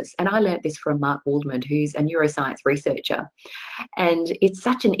analysis. And I learned this from Mark Waldman, who's a neuroscience researcher. And it's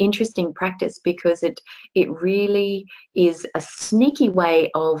such an interesting practice because it really is a sneaky way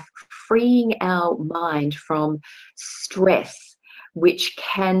of freeing our mind from stress, which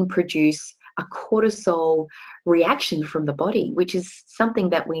can produce a cortisol reaction from the body, which is something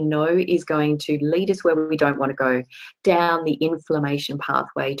that we know is going to lead us where we don't want to go, down the inflammation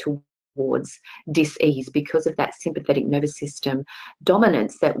pathway towards dis-ease, because of that sympathetic nervous system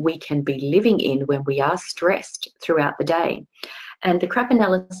dominance that we can be living in when we are stressed throughout the day. And the crap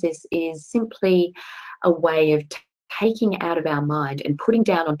analysis is simply a way of taking out of our mind and putting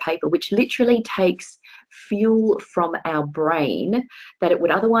down on paper, which literally takes fuel from our brain that it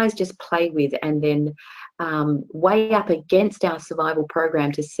would otherwise just play with, and then weigh up against our survival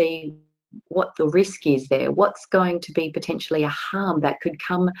program to see what the risk is there, what's going to be potentially a harm that could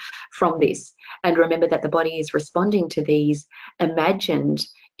come from this. And remember that the body is responding to these imagined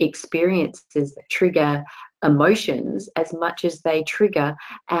experiences that trigger emotions as much as they trigger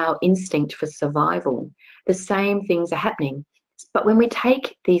our instinct for survival. The same things are happening. But when we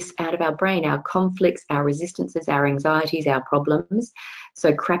take this out of our brain, our conflicts, our resistances, our anxieties, our problems,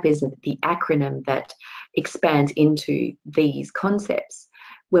 so CRAP is the acronym that expands into these concepts.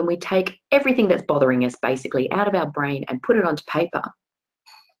 When we take everything that's bothering us basically out of our brain and put it onto paper,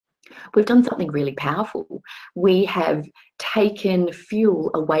 we've done something really powerful. We have taken fuel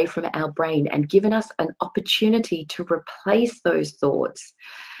away from our brain and given us an opportunity to replace those thoughts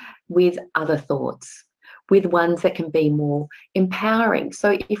with other thoughts, with ones that can be more empowering.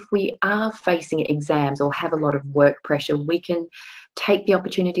 So if we are facing exams or have a lot of work pressure, we can take the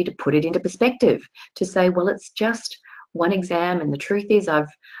opportunity to put it into perspective, to say, well, it's just one exam, and the truth is I've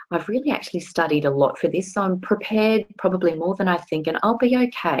really actually studied a lot for this, so I'm prepared probably more than I think, and I'll be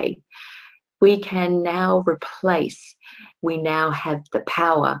okay. We can now replace, we now have the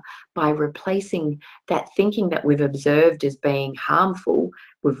power by replacing that thinking that we've observed as being harmful.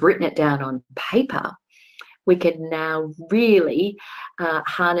 We've written it down on paper. We can now really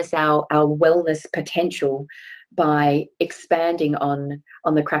harness our wellness potential by expanding on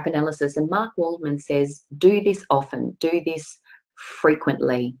the crap analysis. And Mark Waldman says, do this often, do this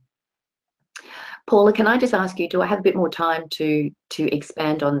frequently. Paula, can I just ask you, do I have a bit more time to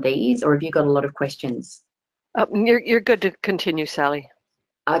expand on these, or have you got a lot of questions? You're good to continue, Sally.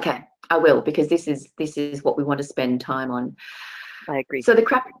 Okay, I will, because this is what we want to spend time on. I agree. So the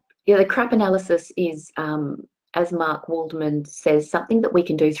crap analysis is, as Mark Waldman says, something that we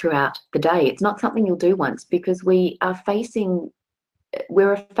can do throughout the day. It's not something you'll do once, because we're facing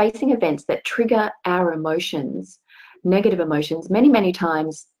events that trigger our emotions, negative emotions, many, many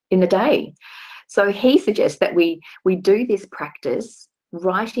times in the day. So he suggests that we do this practice,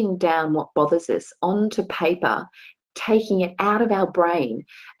 writing down what bothers us onto paper, taking it out of our brain.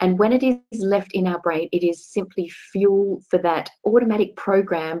 And when it is left in our brain, it is simply fuel for that automatic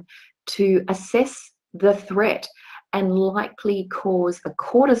program to assess the threat and likely cause a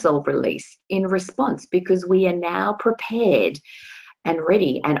cortisol release in response, because we are now prepared and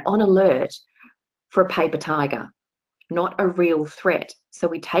ready and on alert for a paper tiger, not a real threat. So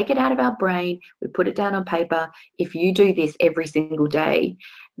we take it out of our brain, we put it down on paper. If you do this every single day,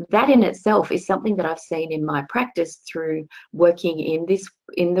 that in itself is something that I've seen in my practice through working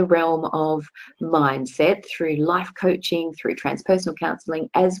in the realm of mindset, through life coaching, through transpersonal counseling,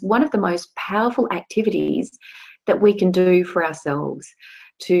 as one of the most powerful activities that we can do for ourselves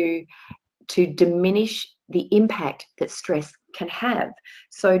to diminish the impact that stress can have.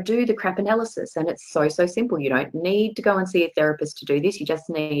 So do the crap analysis, and it's so simple. You don't need to go and see a therapist to do this. You just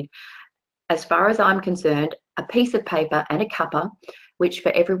need, as far as I'm concerned, a piece of paper and a cuppa, which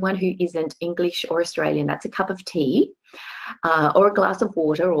for everyone who isn't English or Australian, that's a cup of tea, or a glass of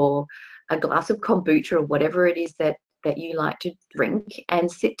water, or a glass of kombucha, or whatever it is that you like to drink, and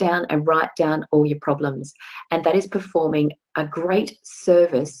sit down and write down all your problems. And that is performing a great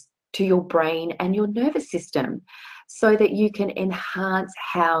service to your brain and your nervous system. so that you can enhance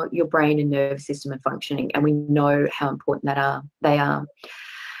how your brain and nervous system are functioning. And we know how important they are.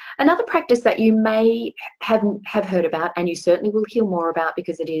 Another practice that you may have heard about, and you certainly will hear more about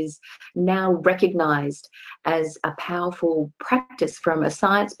because it is now recognised as a powerful practice from a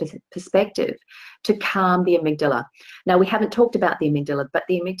science perspective, to calm the amygdala. Now, we haven't talked about the amygdala, but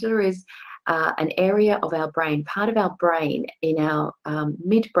the amygdala is an area of our brain, part of our brain in our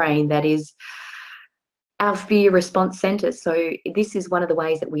midbrain, that is our fear response centre. So this is one of the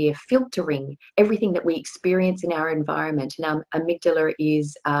ways that we are filtering everything that we experience in our environment. And our amygdala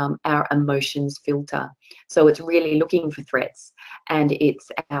is our emotions filter. So it's really looking for threats, and it's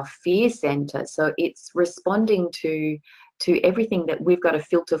our fear centre. So it's responding to everything that we've got to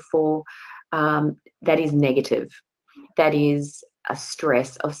filter for that is negative, that is a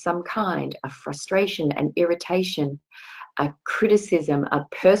stress of some kind, a frustration, an irritation, a criticism, a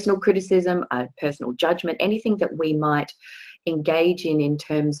personal judgment, anything that we might engage in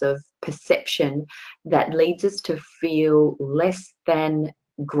terms of perception that leads us to feel less than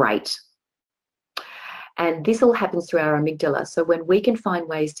great. And this all happens through our amygdala. So when we can find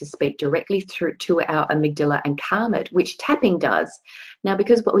ways to speak directly through to our amygdala and calm it, which tapping does. Now,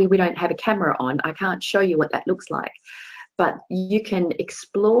 because we don't have a camera on, I can't show you what that looks like. But you can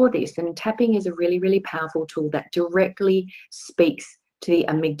explore this, and tapping is a really, really powerful tool that directly speaks to the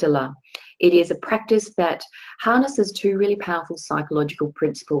amygdala. It is a practice that harnesses two really powerful psychological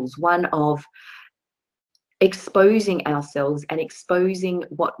principles, one of exposing ourselves and exposing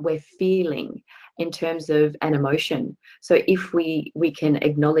what we're feeling in terms of an emotion. So if we can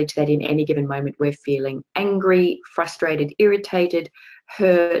acknowledge that in any given moment we're feeling angry, frustrated, irritated,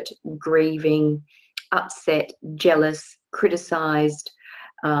 hurt, grieving, upset, jealous, criticized,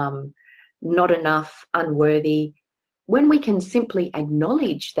 not enough, unworthy. When we can simply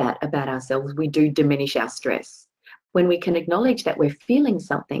acknowledge that about ourselves, we do diminish our stress. When we can acknowledge that we're feeling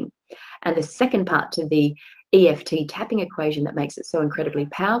something. And the second part to the EFT tapping equation that makes it so incredibly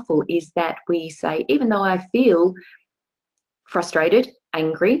powerful is that we say, even though I feel frustrated,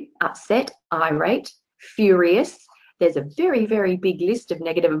 angry, upset, irate, furious, there's a very, very big list of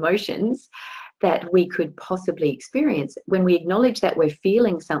negative emotions that we could possibly experience. When we acknowledge that we're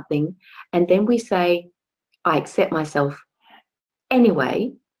feeling something, and then we say, I accept myself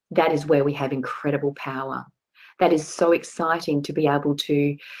anyway, that is where we have incredible power. That is so exciting to be able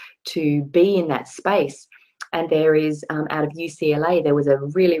to be in that space. And there is, out of UCLA, there was a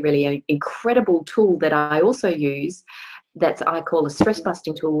really, really incredible tool that I also use that I call a stress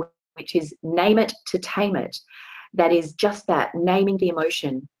busting tool, which is name it to tame it. That is just that, naming the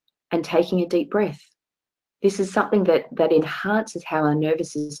emotion and taking a deep breath. This is something that enhances how our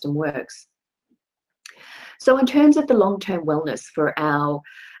nervous system works. So in terms of the long-term wellness for our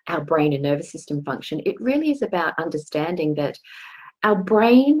brain and nervous system function, it really is about understanding that our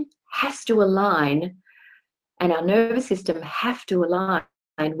brain has to align and our nervous system have to align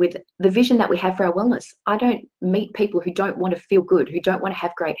with the vision that we have for our wellness. I don't meet people who don't want to feel good, who don't want to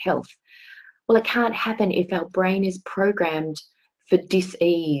have great health. Well, it can't happen if our brain is programmed for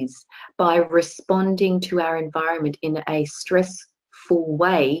dis-ease, by responding to our environment in a stressful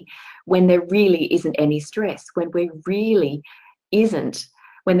way when there really isn't any stress, when there really isn't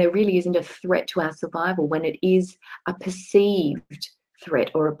a threat to our survival, when it is a perceived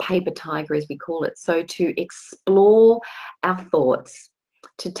threat or a paper tiger, as we call it. So to explore our thoughts,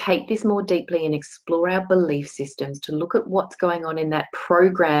 to take this more deeply and explore our belief systems, to look at what's going on in that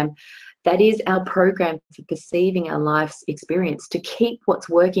program that is our program for perceiving our life's experience, to keep what's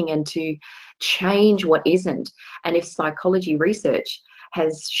working and to change what isn't. And if psychology research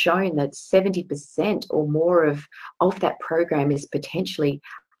has shown that 70% or more of that program is potentially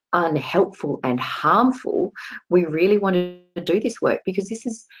unhelpful and harmful, we really want to do this work, because this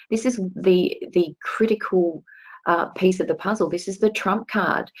is the critical piece of the puzzle. This is the trump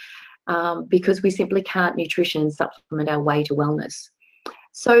card, because we simply can't nutrition and supplement our way to wellness.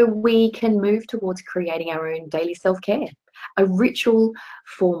 So we can move towards creating our own daily self-care, a ritual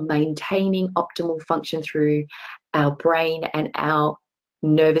for maintaining optimal function through our brain and our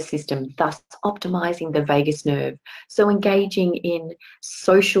nervous system, thus optimizing the vagus nerve. So engaging in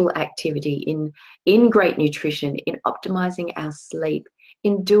social activity, in great nutrition, in optimizing our sleep,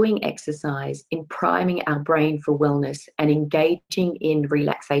 in doing exercise, in priming our brain for wellness, and engaging in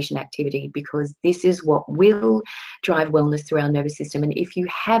relaxation activity, because this is what will drive wellness through our nervous system. And if you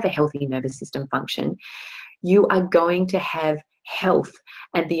have a healthy nervous system function, you are going to have health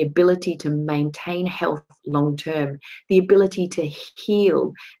and the ability to maintain health long term, the ability to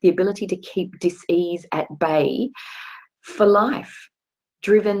heal, the ability to keep dis-ease at bay for life.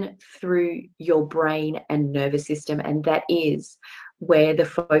 driven through your brain and nervous system. And that is where the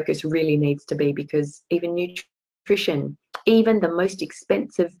focus really needs to be, because even nutrition, even the most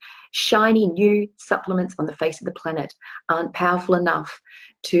expensive, shiny new supplements on the face of the planet aren't powerful enough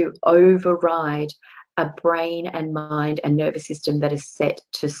to override a brain and mind and nervous system that is set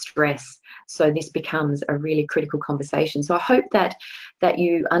to stress. So this becomes a really critical conversation. So I hope that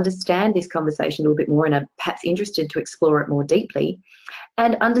you understand this conversation a little bit more and are perhaps interested to explore it more deeply,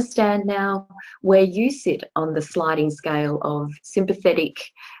 and understand now where you sit on the sliding scale of sympathetic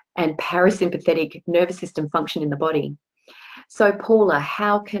and parasympathetic nervous system function in the body. So Paula,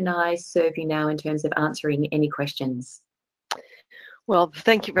 how can I serve you now in terms of answering any questions? Well,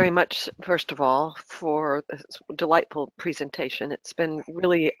 thank you very much, first of all, for this delightful presentation. It's been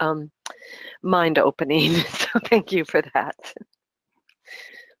really mind-opening, so thank you for that.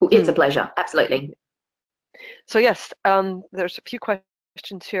 It's a pleasure, absolutely. So yes, there's a few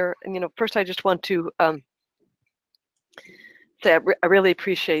questions here. And, first I just want to say I really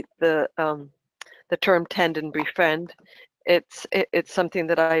appreciate the term tend and befriend. It's something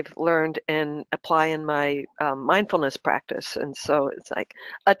that I've learned and apply in my mindfulness practice, and so it's like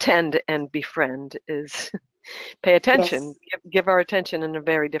attend and befriend is pay attention, yes. give our attention in a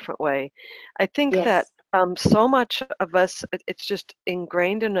very different way. I think yes. that so much of us, it's just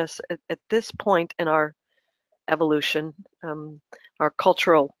ingrained in us at this point in our evolution, our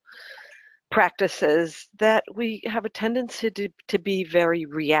cultural practices, that we have a tendency to be very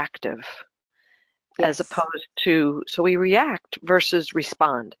reactive. As opposed to, so we react versus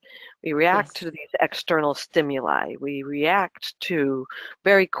respond. We react to these external stimuli. We react to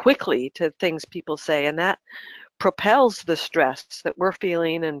very quickly to things people say, and that propels the stress that we're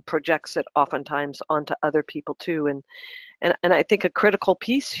feeling and projects it oftentimes onto other people too. And I think a critical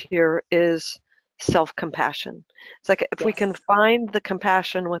piece here is self-compassion. It's like if we can find the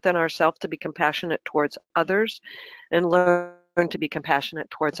compassion within ourselves to be compassionate towards others, and learn to be compassionate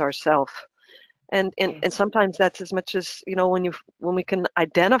towards ourselves. And sometimes that's as much as, when we can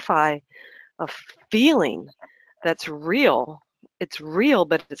identify a feeling that's real, it's real,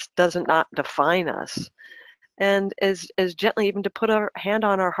 but it doesn't not define us. And as gently even to put our hand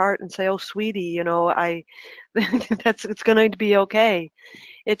on our heart and say, oh, sweetie, it's going to be okay.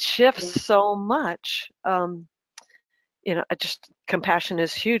 It shifts so much. Just compassion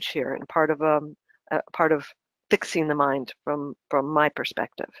is huge here, and part of fixing the mind from my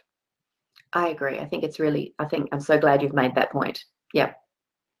perspective. I agree. I think I'm so glad you've made that point. Yeah.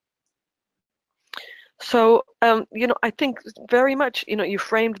 So, I think very much, you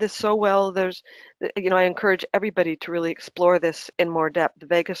framed this so well. There's, I encourage everybody to really explore this in more depth. The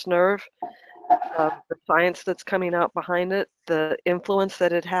vagus nerve, the science that's coming out behind it, the influence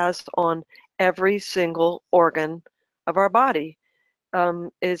that it has on every single organ of our body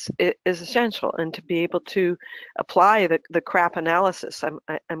is essential. And to be able to apply the crap analysis, I'm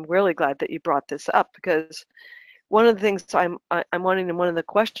really glad that you brought this up, because one of the things I'm wanting, and one of the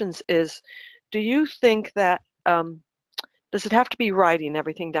questions is, do you think that does it have to be writing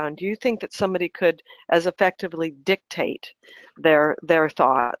everything down? Do you think that somebody could as effectively dictate their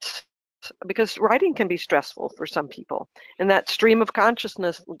thoughts? Because writing can be stressful for some people, and that stream of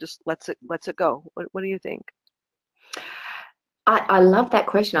consciousness just lets it go. What do you think? I love that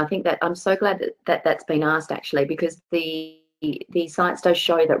question. I think that I'm so glad that's been asked, actually, because the science does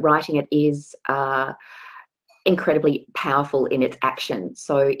show that writing it is incredibly powerful in its action.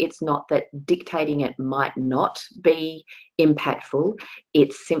 So it's not that dictating it might not be impactful.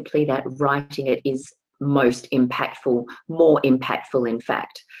 It's simply that writing it is most impactful, more impactful, in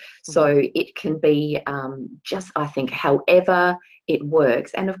fact. So it can be just, I think, however it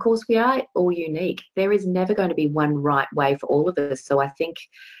works. And of course, we are all unique. There is never going to be one right way for all of us. So I think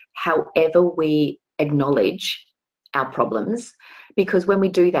however we acknowledge our problems, because when we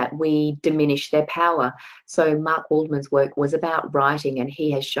do that, we diminish their power. So Mark Waldman's work was about writing, and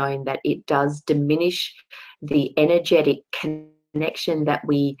he has shown that it does diminish the energetic connection that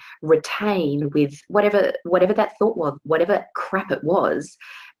we retain with whatever that thought was, whatever crap it was,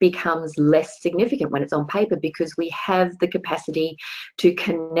 becomes less significant when it's on paper, because we have the capacity to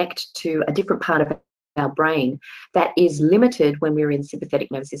connect to a different part of our brain that is limited when we're in sympathetic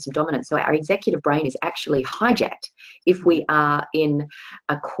nervous system dominance. So our executive brain is actually hijacked if we are in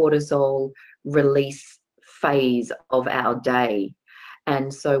a cortisol release phase of our day.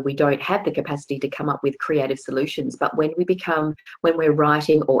 And so we don't have the capacity to come up with creative solutions. But when we're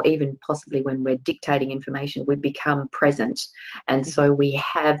writing, or even possibly when we're dictating information, we become present. And so we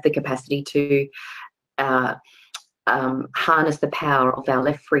have the capacity to harness the power of our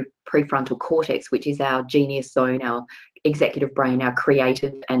left prefrontal cortex, which is our genius zone, our executive brain, our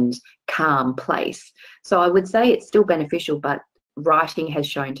creative and calm place. So I would say it's still beneficial, but writing has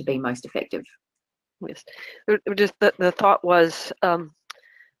shown to be most effective. Yes. Just the thought was,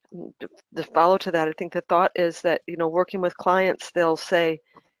 the follow to that, I think the thought is that, working with clients, they'll say,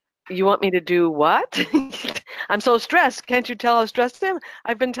 you want me to do what? I'm so stressed. Can't you tell how stressed I am?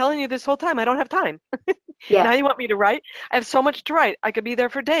 I've been telling you this whole time. I don't have time. Yeah. Now you want me to write? I have so much to write. I could be there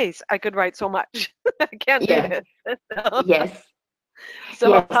for days. I could write so much. I can't do this. Yes. So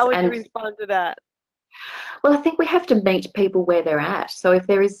yes. How would you respond to that? Well, I think we have to meet people where they're at. So if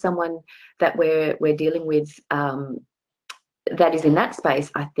there is someone that we're dealing with that is in that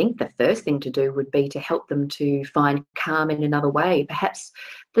space, I think the first thing to do would be to help them to find calm in another way. Perhaps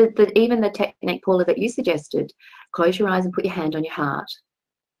even the technique, Paula, that you suggested, close your eyes and put your hand on your heart.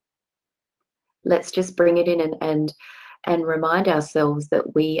 Let's just bring it in and remind ourselves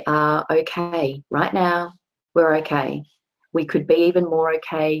that we are okay. Right now, we're okay. We could be even more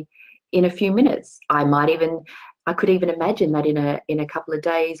okay in a few minutes. I could even imagine that in a couple of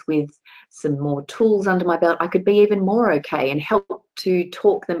days, with some more tools under my belt, I could be even more okay and help to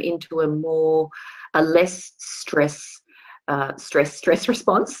talk them into a less stress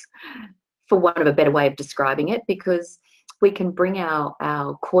response, for want of a better way of describing it, because we can bring our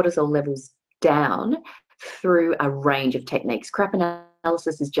cortisol levels down through a range of techniques. Crap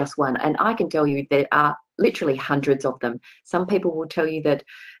analysis is just one, and I can tell you there are literally hundreds of them. Some people will tell you that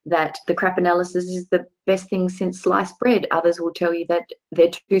the crap analysis is the best thing since sliced bread. Others will tell you that they're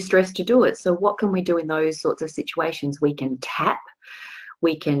too stressed to do it. So what can we do in those sorts of situations? We can tap.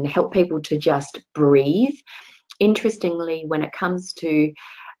 We can help people to just breathe. Interestingly, when it comes to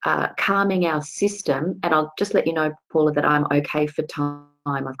calming our system, and I'll just let you know, Paula, that I'm okay for time.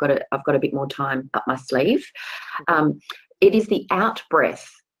 I've got a bit more time up my sleeve. It is the out breath,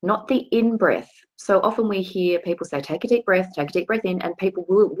 not the in breath. So often we hear people say, take a deep breath in, and people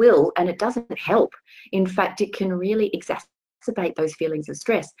will, and it doesn't help. In fact, it can really exacerbate those feelings of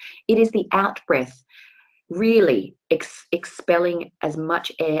stress. It is the out breath, really expelling as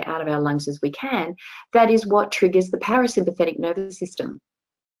much air out of our lungs as we can. That is what triggers the parasympathetic nervous system.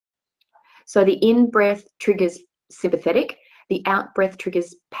 So the in breath triggers sympathetic, the out breath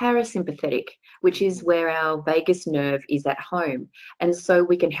triggers parasympathetic, which is where our vagus nerve is at home. And so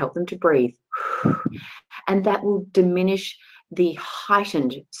we can help them to breathe. And that will diminish the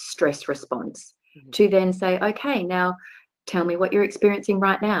heightened stress response to then say, okay, now tell me what you're experiencing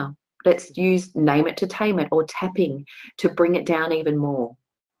right now. Let's use name it to tame it, or tapping to bring it down even more.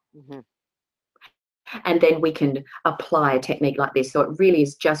 And then we can apply a technique like this. So it really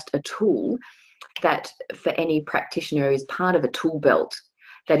is just a tool that for any practitioner is part of a tool belt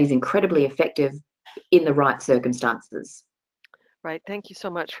that is incredibly effective in the right circumstances. Right. Thank you so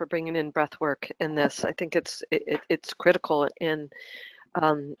much for bringing in breath work in this. I think it's critical in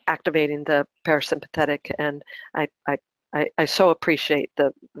activating the parasympathetic, and I so appreciate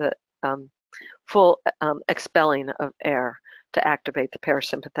the full expelling of air to activate the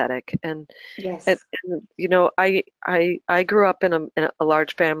parasympathetic. And, yes. I grew up in a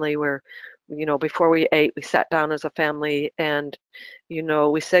large family where, before we ate, we sat down as a family and,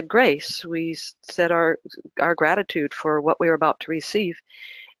 we said grace. We said our gratitude for what we were about to receive.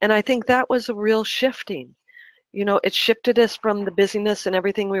 And I think that was a real shifting. It shifted us from the busyness and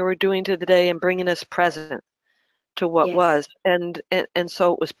everything we were doing to the day and bringing us present to what was. And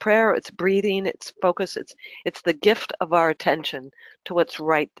so it was prayer, it's breathing, it's focus, it's the gift of our attention to what's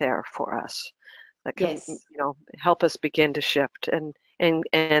right there for us that can, help us begin to shift and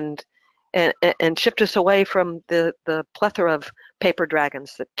shift us away from the plethora of paper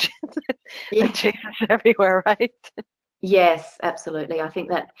dragons that chase us everywhere, right? Yes, absolutely. I think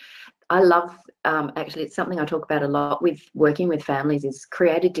that I love, actually, it's something I talk about a lot with working with families, is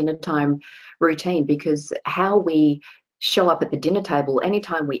create a dinner time routine, because how we show up at the dinner table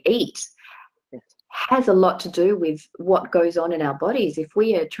anytime we eat has a lot to do with what goes on in our bodies. If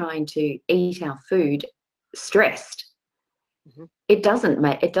we are trying to eat our food stressed, it doesn't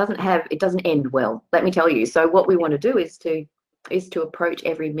end well, let me tell you. So what we want to do is to approach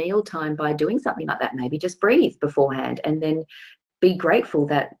every meal time by doing something like that. Maybe just breathe beforehand, and then be grateful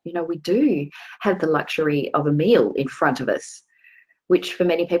that, we do have the luxury of a meal in front of us, which for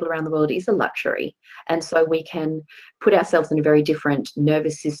many people around the world is a luxury. And so we can put ourselves in a very different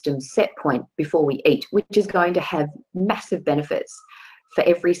nervous system set point before we eat, which is going to have massive benefits for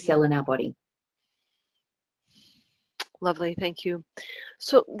every cell in our body. Lovely, thank you.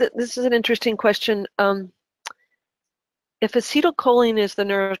 So this is an interesting question. If acetylcholine is the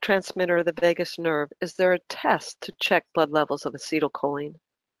neurotransmitter of the vagus nerve, is there a test to check blood levels of acetylcholine?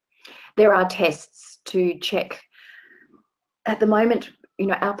 There are tests to check. At the moment,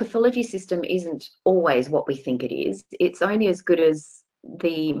 our pathology system isn't always what we think it is. It's only as good as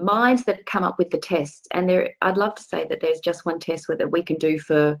the minds that come up with the tests. And I'd love to say that there's just one test that we can do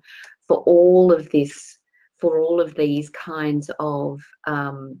for all of this, for all of these kinds of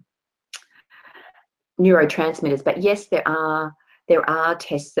neurotransmitters. But yes, there are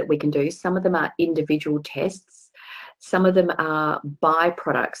tests that we can do. Some of them are individual tests. Some of them are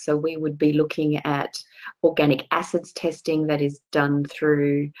byproducts. So we would be looking at organic acids testing that is done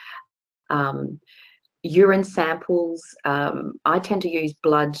through urine samples. I tend to use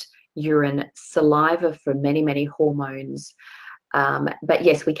blood, urine, saliva for many, many hormones. But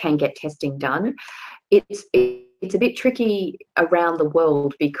yes, we can get testing done. It's a bit tricky around the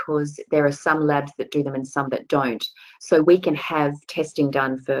world because there are some labs that do them and some that don't. So we can have testing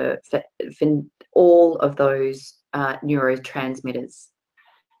done for all of those neurotransmitters.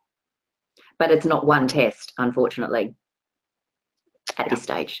 But it's not one test, unfortunately, at this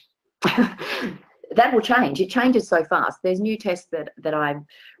stage. That will change. It changes so fast. There's new tests that I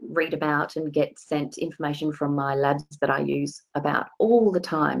read about and get sent information from my labs that I use about all the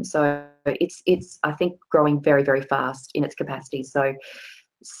time. So it's I think growing very, very fast in its capacity. So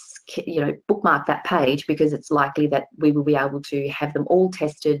bookmark that page because it's likely that we will be able to have them all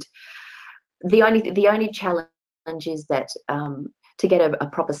tested. The only challenge is that to get a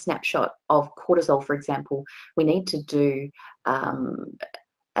proper snapshot of cortisol, for example, we need to do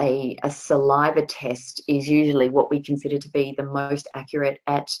a saliva test is usually what we consider to be the most accurate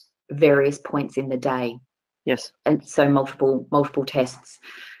at various points in the day. Yes. And so multiple tests.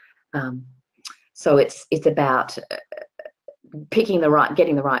 So it's about getting the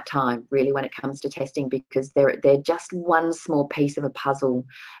right time really when it comes to testing, because they're just one small piece of a puzzle.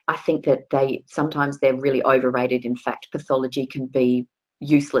 I think that sometimes they're really overrated. In fact, pathology can be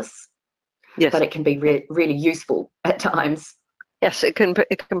useless. Yes. But it can be really useful at times. Yes, it can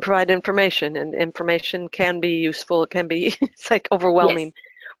provide information, and information can be useful. It can be it's like overwhelming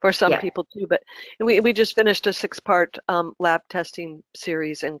for some people too. But we just finished a 6-part lab testing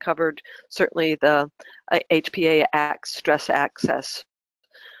series and covered certainly the HPA stress axis.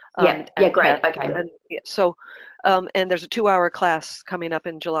 Great. Okay. And there's a 2-hour class coming up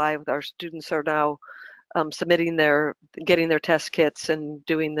in July. Our students are now getting their test kits and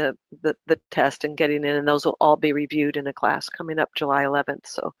doing the test and getting in, and those will all be reviewed in a class coming up July 11th.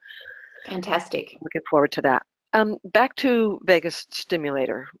 So fantastic. Looking forward to that. Back to vagus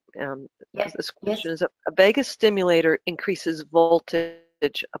stimulator. This question is: a vagus stimulator increases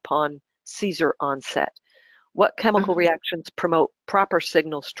voltage upon seizure onset. What chemical reactions promote proper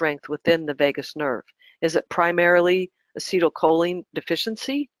signal strength within the vagus nerve? Is it primarily acetylcholine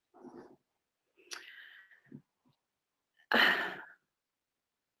deficiency?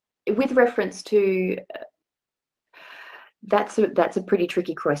 With reference to that's a pretty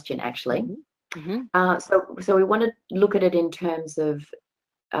tricky question, actually. Mm-hmm. So we want to look at it in terms of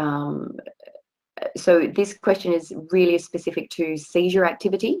so this question is really specific to seizure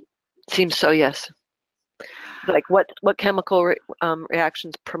activity. Seems so, yes. Like what chemical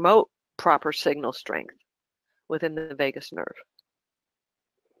reactions promote proper signal strength within the vagus nerve?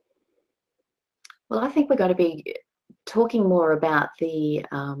 Well, I think we're going to be talking more about the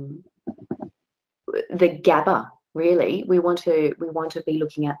GABA. Really, we want to be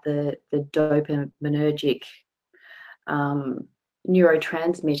looking at the dopaminergic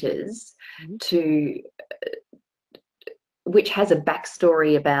neurotransmitters, which has a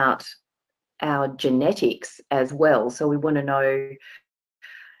backstory about our genetics as well. So we want to know.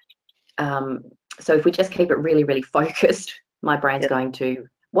 So if we just keep it really, really focused, my brain's going to,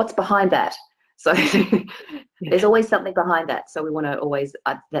 what's behind that? So there's always something behind that. So we want to always,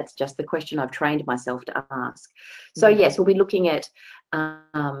 that's just the question I've trained myself to ask. So yes, we'll be looking at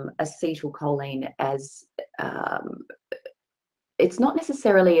acetylcholine as, it's not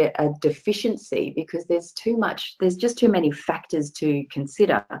necessarily a deficiency because there's just too many factors to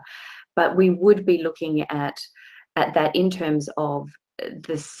consider, but we would be looking at that in terms of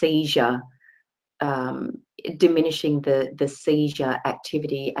the seizure, diminishing the seizure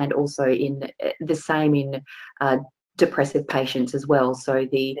activity, and also in the same in depressive patients as well. So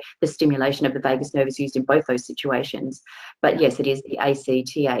the stimulation of the vagus nerve is used in both those situations. But yes, it is the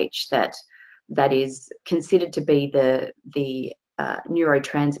ACTH that is considered to be the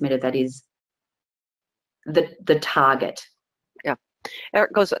neurotransmitter that is the target. Yeah.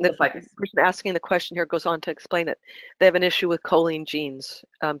 Eric goes, the person asking the question here goes on to explain it. They have an issue with choline genes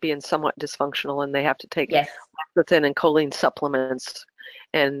being somewhat dysfunctional, and they have to take within and choline supplements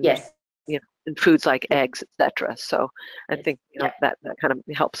and Yes. and foods like Yeah. eggs, etc. So I think Yeah. that kind of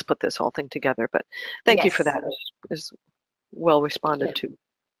helps put this whole thing together. But thank you for Yes. that. It's well responded Yeah. to.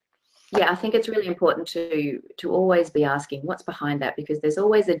 Yeah, I think it's really important to always be asking what's behind that, because there's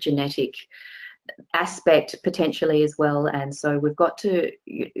always a genetic aspect potentially as well, and so we've got to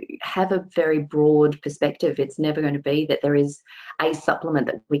have a very broad perspective. It's never going to be that there is a supplement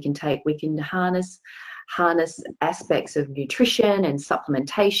that we can take. We can harness aspects of nutrition and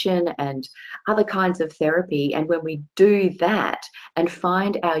supplementation and other kinds of therapy, and when we do that and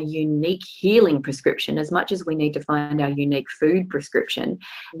find our unique healing prescription, as much as we need to find our unique food prescription,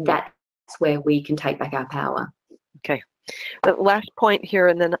 that's where we can take back our power. Okay. The last point here,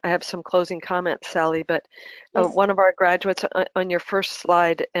 and then I have some closing comments, Sally, but Yes. one of our graduates on your first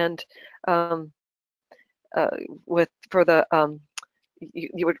slide, and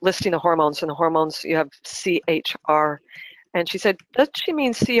you were listing the hormones, and the hormones, you have CHR, and she said, does she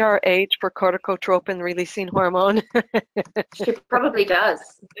mean CRH for corticotropin releasing hormone? She probably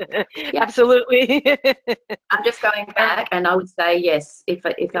does. Yeah. Absolutely. I'm just going back, and I would say yes. If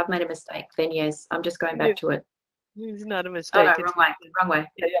I've made a mistake, then yes, I'm just going back to it. It's not a Oh, mistake. no, wrong way.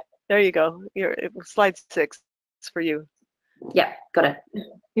 Yeah. There you go. Slide 6 for you. Yeah, got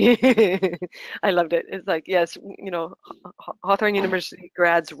it. I loved it. It's like, yes, Hawthorn University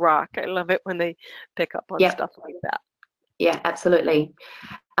grads rock. I love it when they pick up on stuff like that. Yeah, absolutely.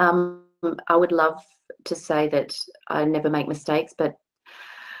 I would love to say that I never make mistakes, but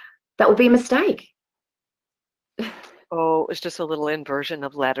that would be a mistake. Oh, it's just a little inversion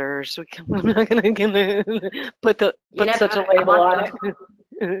of letters. I'm not gonna put such a label on it.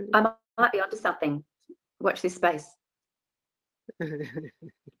 I might be onto something. Watch this space.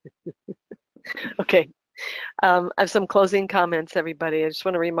 Okay. I have some closing comments, everybody. I just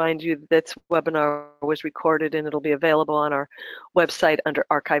want to remind you that this webinar was recorded and it'll be available on our website under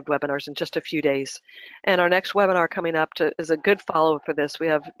archived webinars in just a few days. And our next webinar coming up is a good follow-up for this. We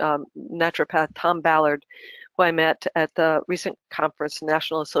have Naturopath Tom Ballard, who I met at the recent conference,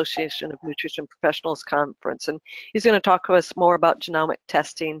 National Association of Nutrition Professionals Conference. And he's going to talk to us more about genomic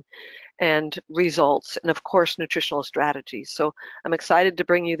testing and results, and of course, nutritional strategies. So I'm excited to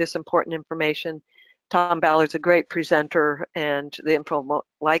bring you this important information. Tom Ballard's a great presenter, and the info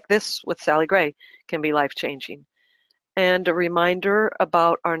like this with Sally Gray can be life-changing. And a reminder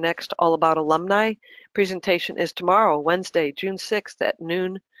about our next All About Alumni presentation is tomorrow, Wednesday, June 6th at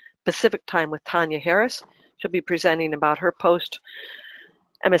noon Pacific time with Tanya Harris. She'll be presenting about her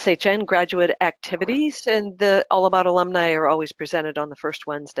post-MSHN graduate activities, and the All About Alumni are always presented on the first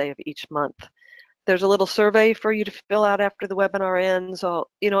Wednesday of each month. There's a little survey for you to fill out after the webinar ends.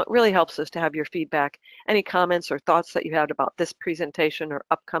 It really helps us to have your feedback. Any comments or thoughts that you had about this presentation or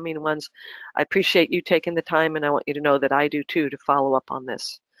upcoming ones, I appreciate you taking the time, and I want you to know that I do too, to follow up on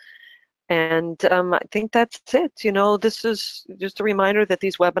this. And I think that's it. This is just a reminder that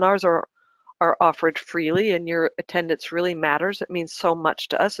these webinars are offered freely, and your attendance really matters. It means so much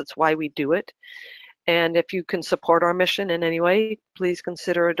to us. It's why we do it. And if you can support our mission in any way, please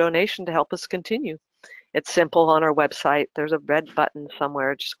consider a donation to help us continue. It's simple on our website. There's a red button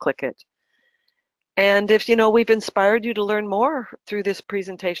somewhere. Just click it. And if we've inspired you to learn more through this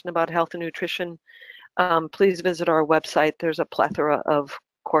presentation about health and nutrition, please visit our website. There's a plethora of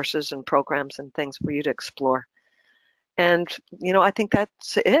courses and programs and things for you to explore. And, I think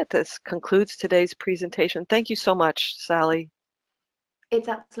that's it. This concludes today's presentation. Thank you so much, Sally. It's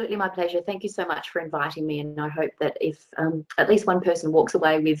absolutely my pleasure. Thank you so much for inviting me, and I hope that if at least one person walks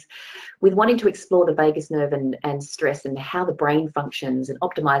away with wanting to explore the vagus nerve and stress and how the brain functions and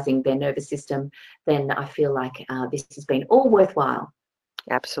optimizing their nervous system, then I feel like this has been all worthwhile.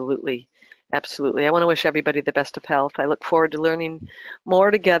 Absolutely. Absolutely. I want to wish everybody the best of health. I look forward to learning more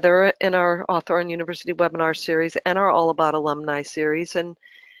together in our Hawthorn University webinar series and our All About Alumni series. And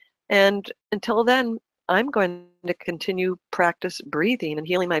until then, I'm going to continue practice breathing and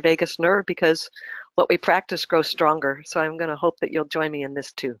healing my vagus nerve, because what we practice grows stronger. So I'm going to hope that you'll join me in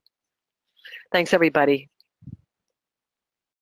this too. Thanks, everybody.